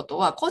るということ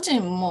は、個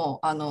人も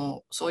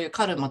そういう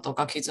カルマと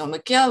か傷を向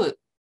き合う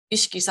意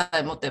識さ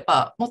え持て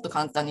ば、もっと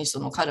簡単にそ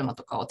のカルマ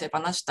とかを手放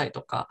したり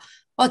とか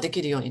はで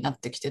きるようになっ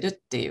てきてるっ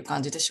ていう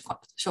感じでし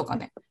ょうか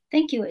ね。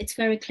Thank you. It's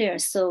very clear.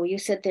 So you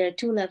said there are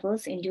two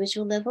levels,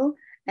 individual level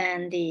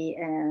and the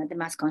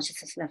mass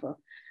consciousness level.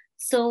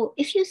 So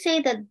if you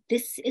say that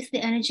this is the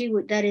energy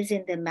that is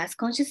in the mass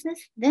consciousness,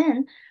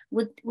 then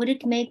would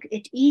it make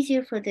it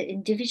easier for the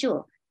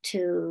individual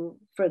to,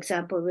 for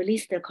example,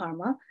 release their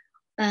karma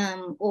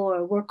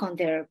or work on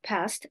their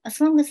past, as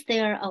long as they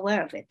are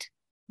aware of it.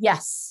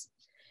 Yes.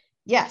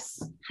 Yes.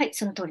 はい、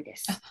その通りで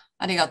す。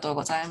ありがとう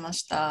ございま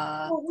し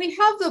た。 Well, we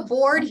have the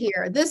board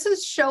here. This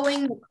is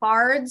showing the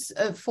cards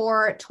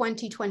for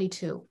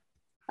 2022.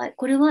 はい、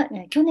これは、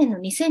去年の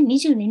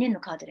2022年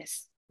のカードで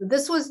す。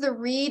This was the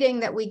reading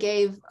that we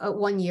gave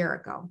 1 year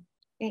ago.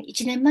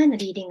 1年前の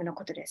リーディングの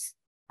ことです。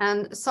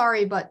And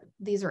sorry, but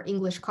these are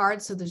English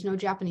cards, so there's no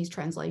Japanese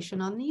translation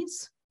on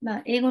these. ま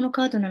あ、英語の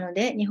カードなの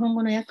で、日本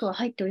語の訳は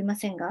入っておりま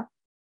せんが、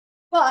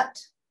But,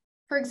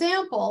 for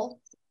example,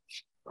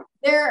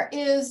 there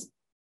is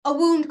a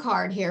wound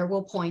card here,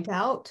 we'll point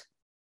out.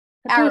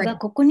 例えば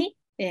ここに、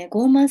傲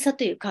慢さ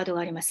というカード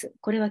があります。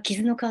これは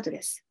傷のカード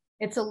です。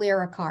It's a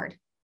Lyra card.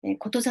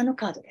 こと座の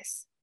カードで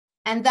す。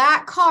And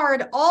that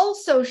card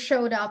also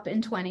showed up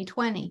in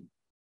 2020.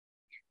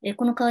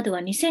 このカードは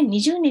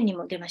2020年に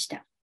も出まし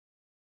た。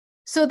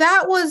So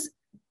that was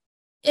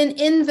an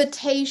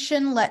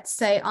invitation, let's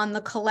say, on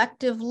the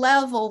collective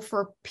level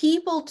for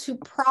people to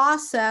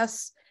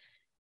process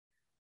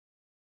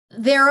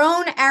their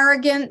own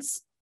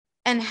arrogance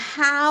and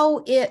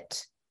how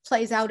it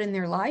plays out in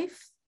their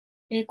life.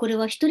 これ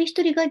は一人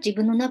一人が自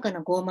分の中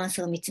の傲慢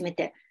さを見つめ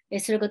て、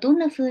それがどん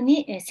なふう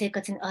に生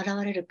活に現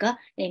れるか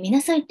見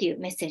なさいという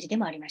メッセージで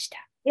もありました。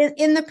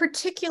In the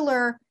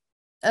particular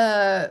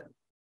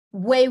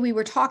way we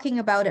were talking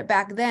about it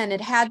back then,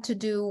 it had to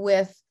do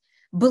with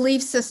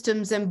belief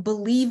systems and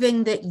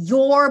believing that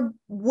your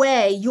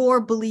way,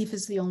 your belief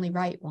is the only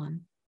right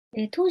one.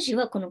 当時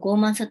はこの傲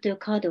慢さという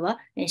カードは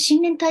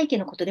信念体系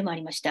のことでもあ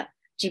りました。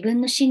自分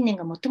の信念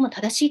が最も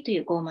正しいとい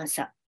う傲慢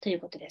さという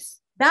ことで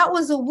す。That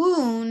was a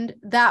wound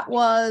that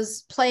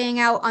was playing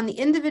out on the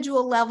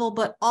individual level,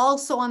 but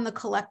also on the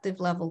collective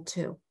level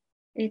too.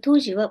 当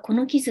時はこ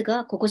の傷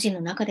が個々人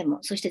の中でも、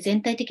そして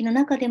全体的な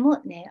中で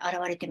も、現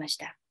れてまし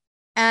た。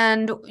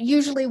And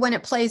usually when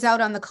it plays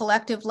out on the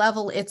collective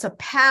level, it's a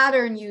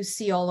pattern you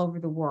see all over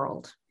the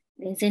world.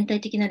 全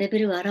体的なレベ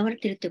ルが現れ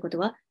ているということ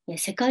は、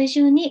世界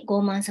中に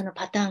傲慢さの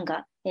パターン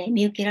が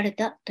見受けられ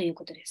たという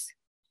ことです。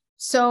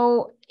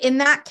So in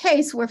that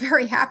case, we're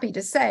very happy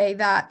to say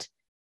that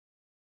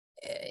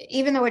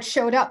even though it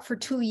showed up for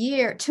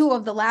 2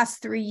 of the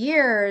last 3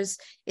 years,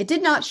 it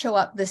did not show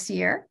up this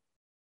year.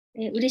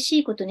 嬉し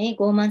いことに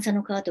傲慢さ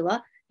のカード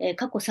は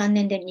過去3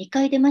年で2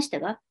回出ました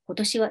が、今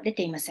年は出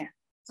ていません。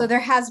So there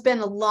has been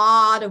a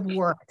lot of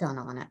work done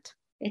on it.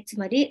 つ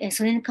まり、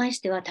それに関し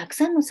てはたく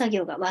さんの作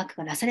業が、ワーク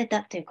がなされ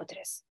たということ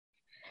です。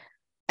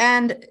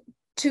And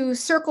to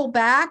circle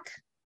back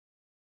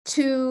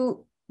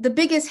to the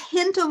biggest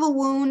hint of a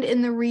wound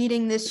in the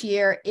reading this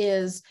year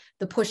is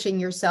the pushing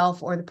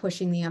yourself or the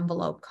pushing the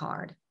envelope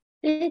card.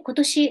 で、今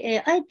年、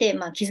あえて、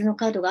傷の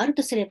カードがある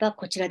とすれば、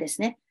こちらです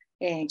ね。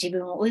自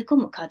分を追い込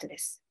むカードで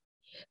す。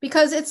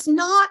Because it's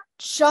not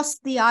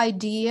just the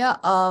idea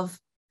of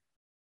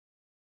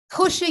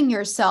pushing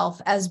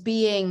yourself as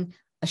being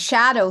a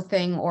shadow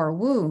thing or a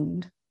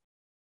wound.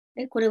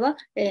 これは、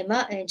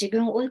自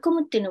分を追い込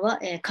むっていうのは、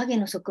影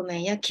の側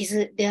面や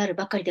傷である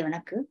ばかりでは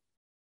なく、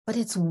But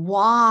it's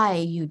why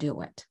you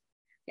do it.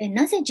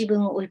 なぜ自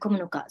分を追い込む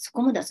のか、そ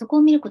こ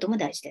を見ることも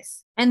大事で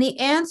す。And the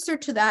answer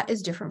to that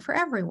is different for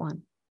everyone.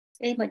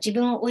 自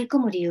分を追い込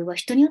む理由は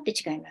人によって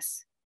違いま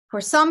す。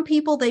For some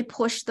people, they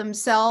push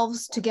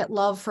themselves to get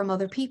love from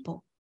other people.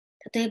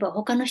 例えば、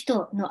他の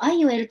人の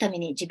愛を得るため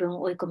に自分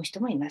を追い込む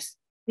人もいます。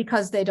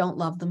Because they don't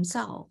love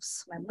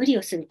themselves. 無理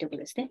をするというこ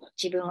とですね。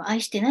自分を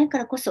愛してないか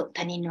らこそ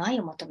他人の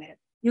愛を求める。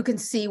You can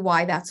see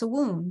why that's a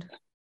wound.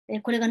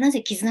 これがな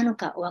ぜ傷なの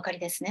かお分かり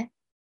ですね。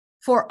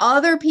For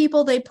other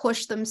people, they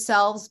push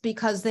themselves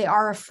because they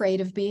are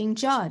afraid of being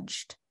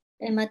judged.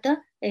 ま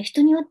た、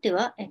人によって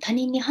は他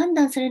人に判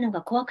断されるの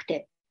が怖く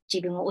て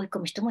自分を追い込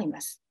む人もい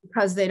ます。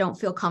Because they don't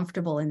feel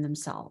comfortable in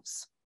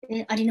themselves.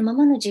 ありのま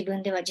まの自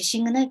分では自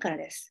信がないから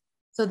です。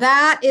So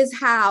that is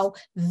how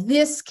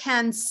this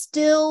can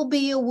still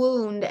be a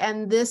wound,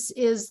 and this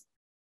is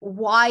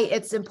why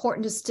it's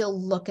important to still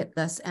look at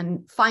this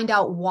and find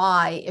out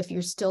why if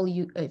you're still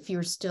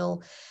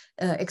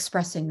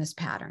expressing this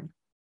pattern.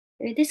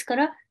 ですか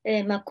ら、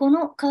こ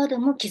のカード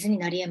も傷に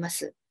なり得ま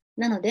す。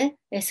なので、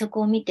そ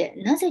こを見て、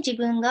なぜ自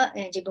分が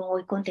自分を追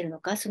い込んでいるの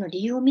か、その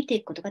理由を見て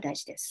いくことが大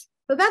事です。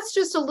So that's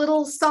just a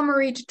little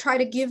summary to try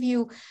to give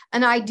you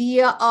an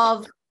idea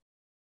of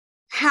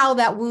how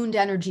that wound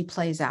energy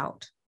plays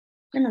out.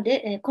 なの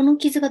で、この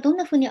傷がどん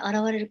なふうに現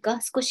れるか、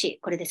少し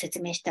これで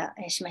説明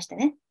しました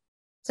ね。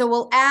So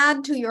we'll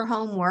add to your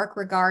homework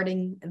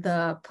regarding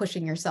the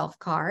pushing yourself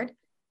card.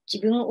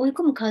 自分を追い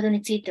込むカード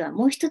については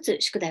もう一つ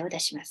宿題を出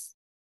します。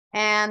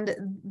And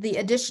the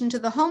addition to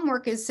the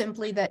homework is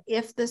simply that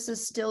if this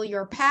is still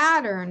your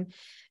pattern,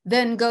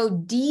 then go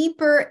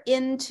deeper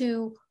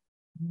into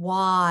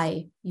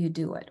why you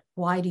do it.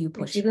 Why do you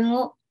push? 自分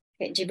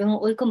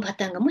を追い込むパ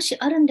ターンがもし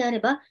あるんであれ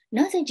ば、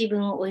なぜ自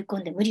分を追い込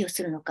んで無理を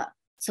するのか、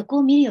そこ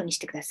を見るようにし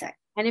てください。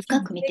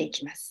深く見てい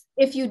きます。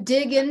If you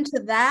dig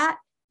into that,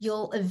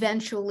 you'll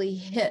eventually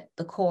hit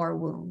the core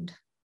wound.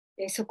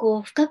 そこ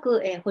を深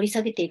く掘り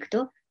下げていく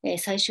と、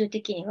最終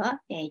的に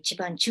は、一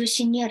番中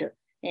心にある、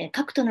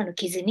核となる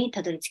傷に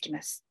たどり着き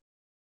ます。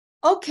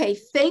Okay,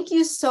 thank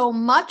you so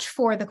much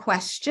for the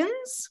questions.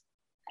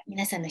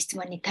 皆さんの質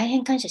問に大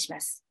変感謝し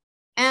ます。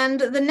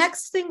And the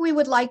next thing we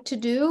would like to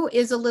do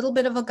is a little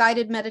bit of a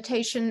guided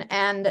meditation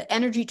and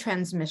energy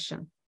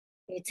transmission.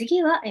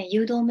 次は、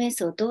誘導瞑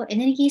想とエ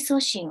ネルギー送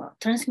信を、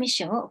トランスミッ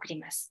ションを送り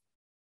ます。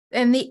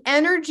And the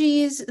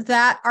energies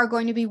that are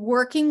going to be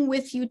working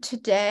with you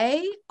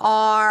today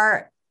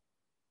are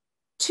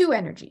two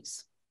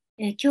energies.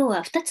 今日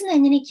は2つのエ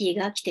ネルギー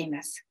が来てい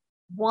ます。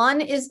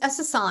One is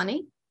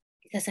Esasani,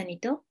 ささに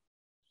と、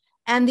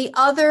and the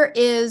other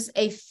is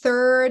a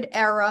third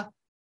era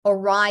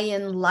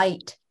Orion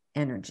light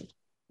energy.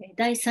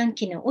 第3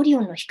期のオリ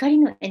オンの光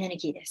のエネル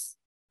ギーです。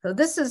So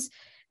this is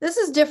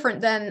different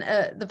than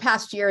the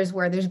past years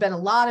where there's been a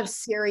lot of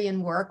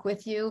Syrian work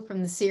with you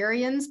from the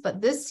Syrians, but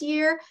this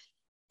year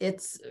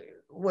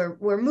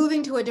we're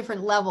moving to a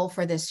different level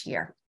for this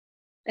year.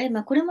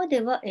 これま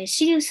では、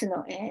シリウス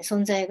の、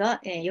存在が、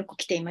よく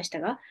来ていました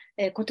が、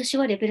今年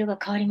はレベルが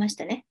変わりまし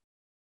たね。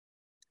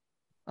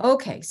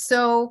Okay,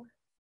 so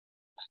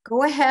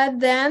go ahead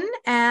then,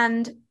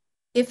 and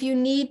if you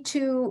need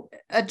to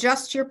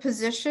adjust your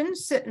position,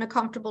 sit in a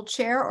comfortable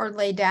chair or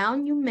lay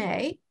down, you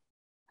may.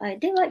 はい、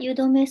では、誘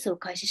導瞑想を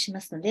開始しま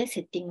すので、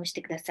セッティングをし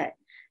てください。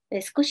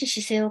少し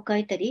姿勢を変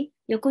えたり、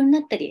横に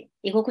なったり、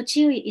居心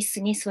地よい椅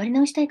子に座り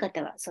直したい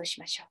方はそうし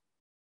ましょう。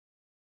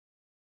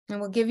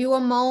And we'll give you a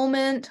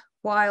moment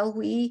while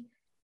we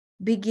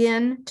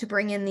begin to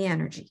bring in the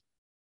energy.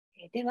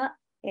 では、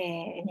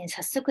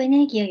早速エネ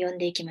ルギーを呼ん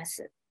でいきま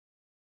す。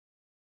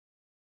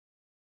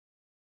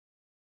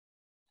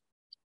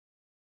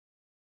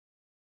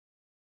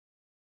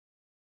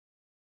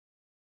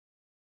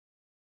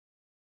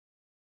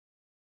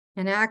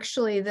And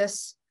actually,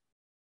 this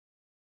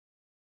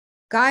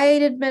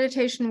guided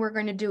meditation we're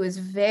going to do is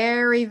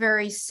very,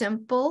 very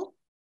simple.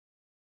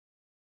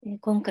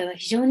 今回は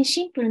非常に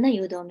シンプルな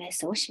誘導瞑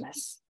想をしま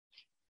す。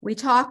We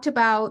talked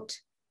about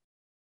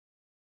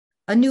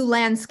a new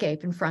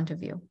landscape in front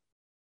of you.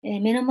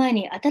 目の前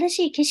に新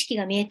しい景色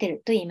が見えて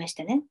ると言いまし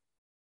たね。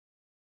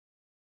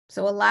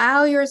So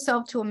allow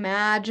yourself to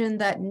imagine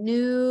that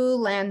new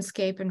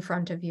landscape in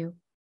front of you.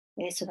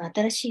 その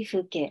新しい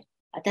風景、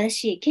新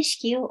しい景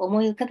色を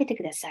思い浮かべて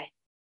ください。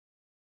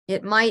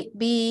It might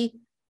be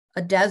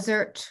a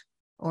desert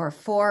or a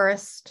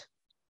forest.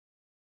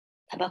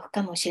 砂漠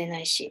かもしれな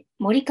いし、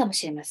森かも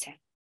しれません。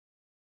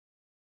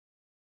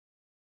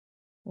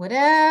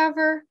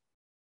Whatever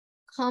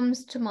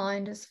comes to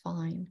mind is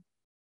fine.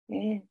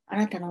 あ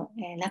なたの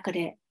中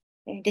で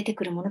出て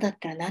くるものだっ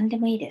たら何で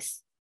もいいで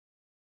す。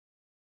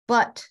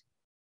But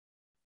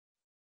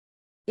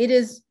it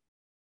is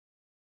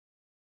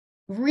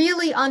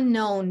really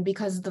unknown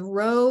because the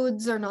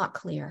roads are not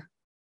clear.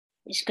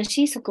 しか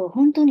し、そこは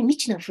本当に未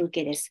知の風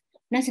景です。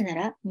なぜな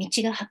ら、道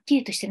がはっき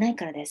りとしてない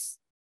からです。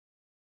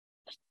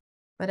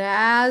But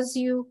as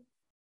you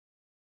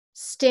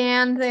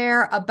stand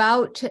there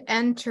about to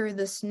enter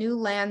this new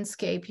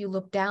landscape, you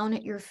look down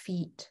at your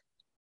feet.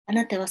 あ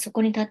なたはそ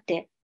こに立っ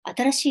て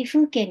新しい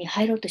風景に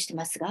入ろうとして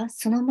ますが、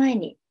その前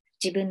に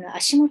自分の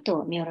足元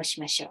を見下ろ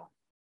しましょ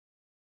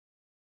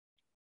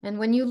う。And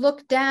when you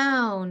look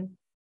down,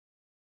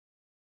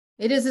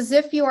 it is as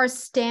if you are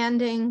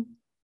standing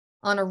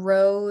on a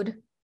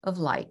road of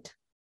light.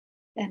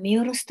 見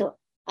下ろすと、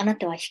あな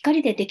たは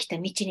光でできた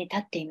道に立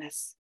っていま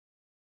す。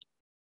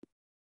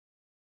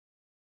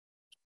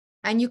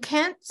And you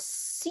can't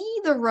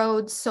see the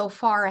road so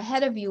far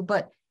ahead of you,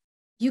 but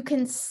you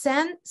can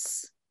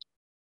sense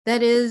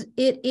that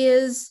it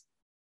is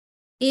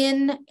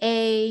in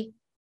a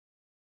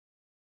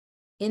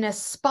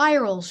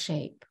spiral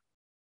shape.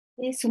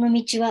 その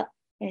道は、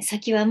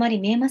先はあまり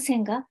見えませ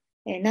んが、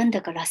なん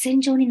だか螺旋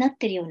状になっ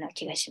ているような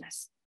気がしま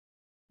す。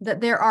That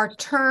there are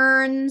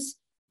turns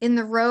in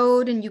the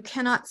road and you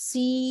cannot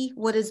see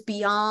what is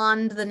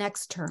beyond the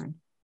next turn.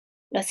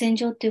 螺旋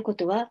状というこ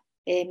とは、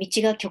道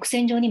が曲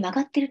線状に曲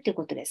がっているという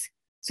ことです。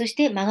そし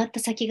て曲がっ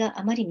た先が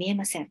あまり見え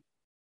ません。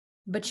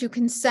But you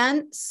can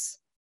sense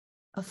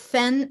a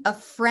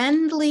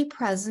friendly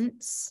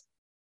presence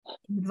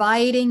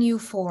inviting you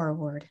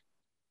forward.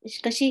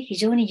 しかし非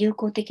常に友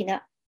好的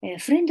な、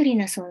フレンドリー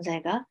な存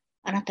在が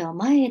あなたを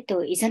前へ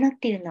と誘っ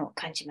ているのを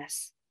感じま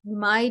す。You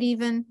might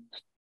even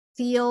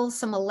feel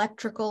some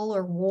electrical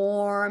or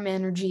warm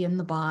energy in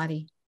the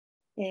body.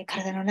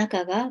 体の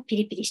中がピ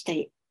リピリした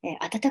り、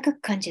暖かく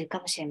感じるか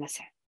もしれま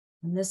せん。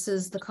And this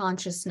is the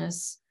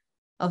consciousness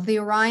of the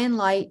Orion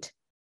light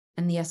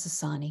and the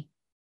Esasani.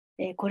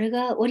 これ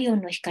がオリオ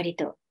ンの光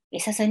と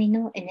エササニ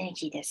のエネル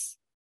ギーです。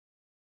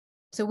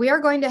So we are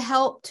going to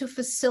help to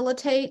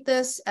facilitate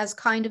this as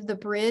kind of the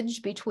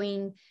bridge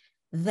between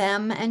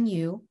them and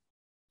you.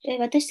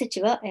 私た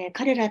ちは、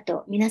彼ら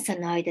と皆さ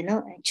んの間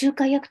の仲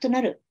介役と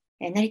な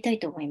りたい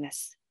と思いま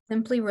す。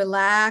Simply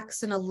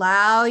relax and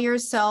allow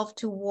yourself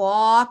to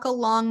walk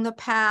along the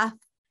path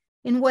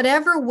in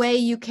whatever way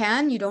you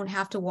can. You don't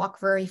have to walk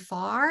very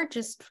far.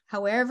 Just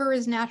however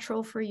is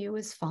natural for you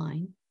is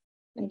fine.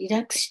 リラ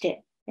ックスし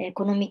て、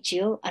この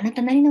道をあな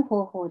たなりの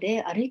方法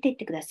で歩いていっ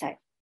てください。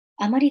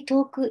あまり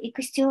遠く行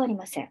く必要はあり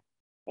ません。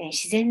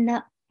自然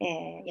な、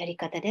やり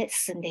方で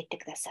進んでいって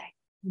ください。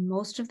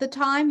Most of the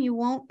time, you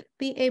won't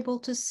be able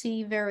to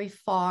see very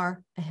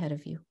far ahead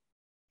of you.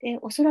 で、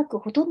おそらく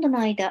ほとんどの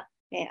間、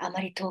あま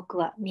り遠く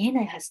は見え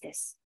ないはずで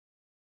す。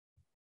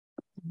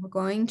We're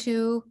going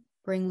to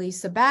bring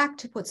Lyssa back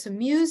to put some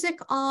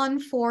music on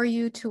for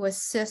you to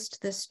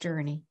assist this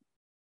journey.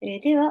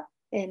 では、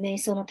瞑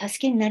想の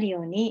助けになる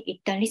ように、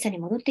一旦リサに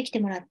戻ってきて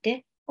もらっ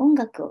て、音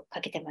楽を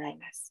かけてもらい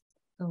ます。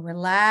So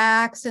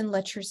relax and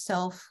let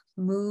yourself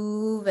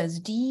move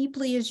as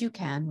deeply as you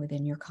can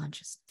within your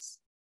consciousness.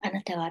 あ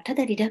なたはた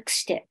だリラックス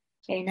して、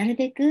なる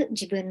べく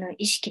自分の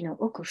意識の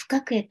奥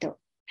深くへと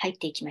入っ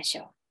ていきまし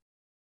ょう。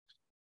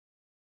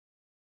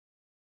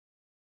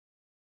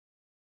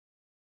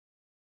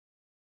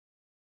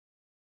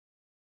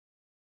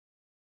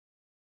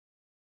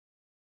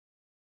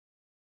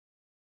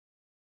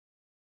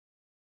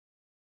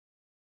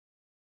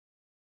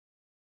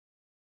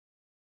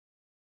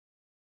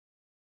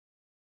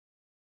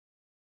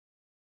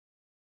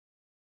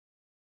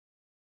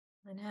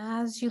And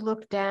as you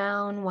look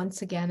down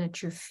once again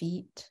at your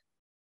feet,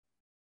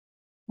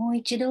 もう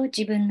一度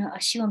自分の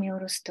足を見下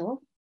ろす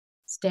と、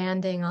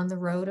standing on the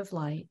road of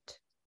light,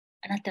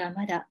 あなたは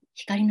まだ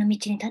光の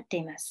道に立って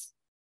います。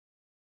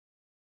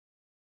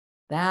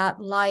that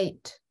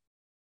light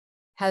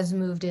has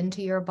moved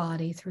into your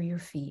body through your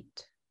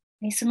feet.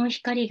 その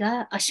光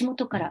が足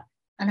元から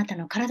あなた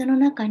の体の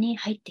中に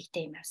入ってきて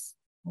います。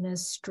And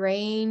as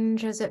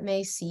strange as it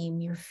may seem,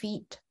 your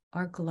feet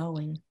are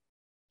glowing.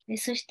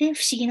 そして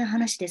不思議な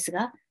話です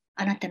が、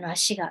あなたの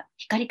足が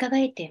光り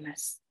輝いていま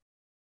す。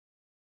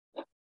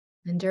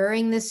And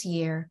during this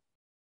year,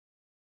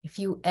 if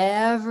you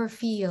ever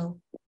feel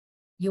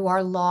you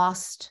are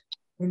lost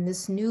in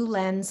this new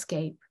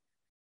landscape,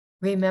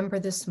 remember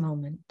this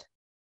moment.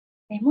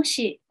 も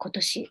し今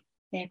年、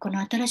この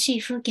新し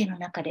い風景の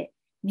中で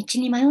道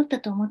に迷っ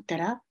たと思った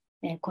ら、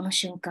この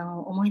瞬間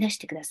を思い出し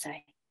てくださ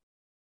い。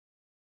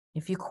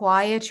If you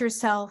quiet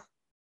yourself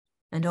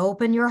and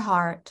open your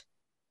heart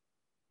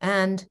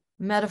and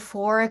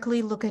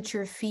metaphorically look at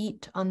your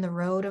feet on the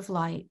road of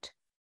light,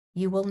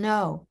 you will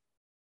know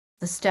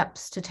the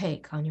steps to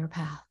take on your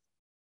path.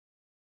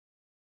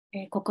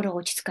 心を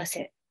落ち着か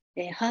せ、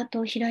ハート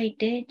を開い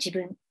て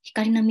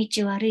光の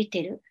道を歩いて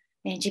いる、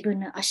自分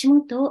の足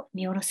元を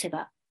見下ろせ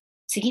ば、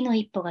次の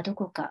一歩がど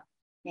こか、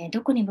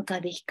どこに向か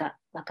うべきか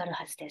わかる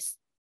はずです。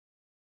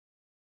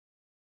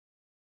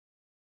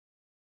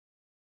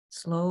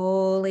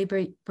Slowly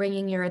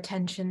bringing your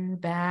attention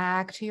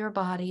back to your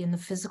body in the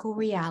physical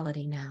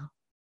reality now.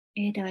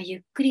 ではゆ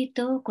っくり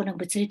とこの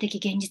物理的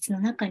現実の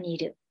中にい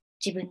る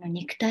自分の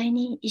肉体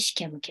に意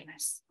識を向けま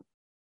す。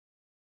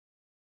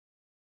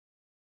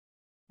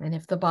And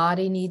if the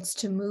body needs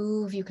to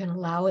move, you can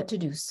allow it to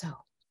do so.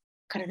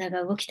 体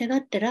が動きたが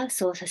ったら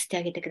そうさせて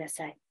あげてくだ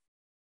さい。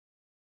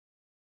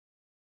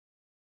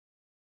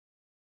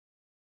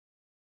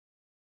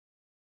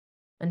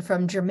And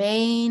from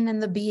Germane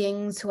and the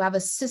beings who have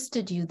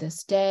assisted you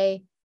this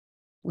day,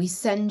 we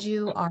send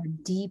you our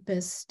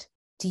deepest,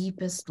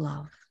 deepest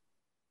love.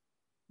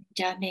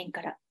 ジャーメイン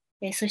から、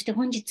そして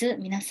本日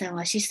皆さんを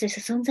アシスト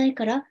した存在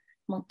から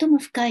最も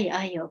深い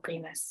愛を送り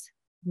ます。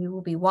We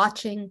will be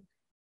watching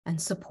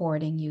and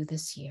supporting you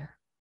this year.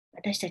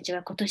 私たち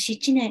は今年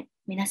1年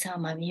皆さ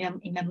んを見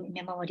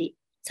守り、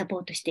サポ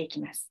ートしていき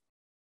ます。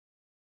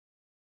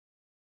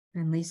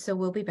And Lyssa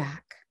will be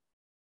back.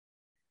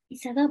 リ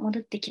サが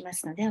戻ってきま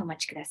すのでお待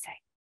ちくださ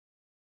い。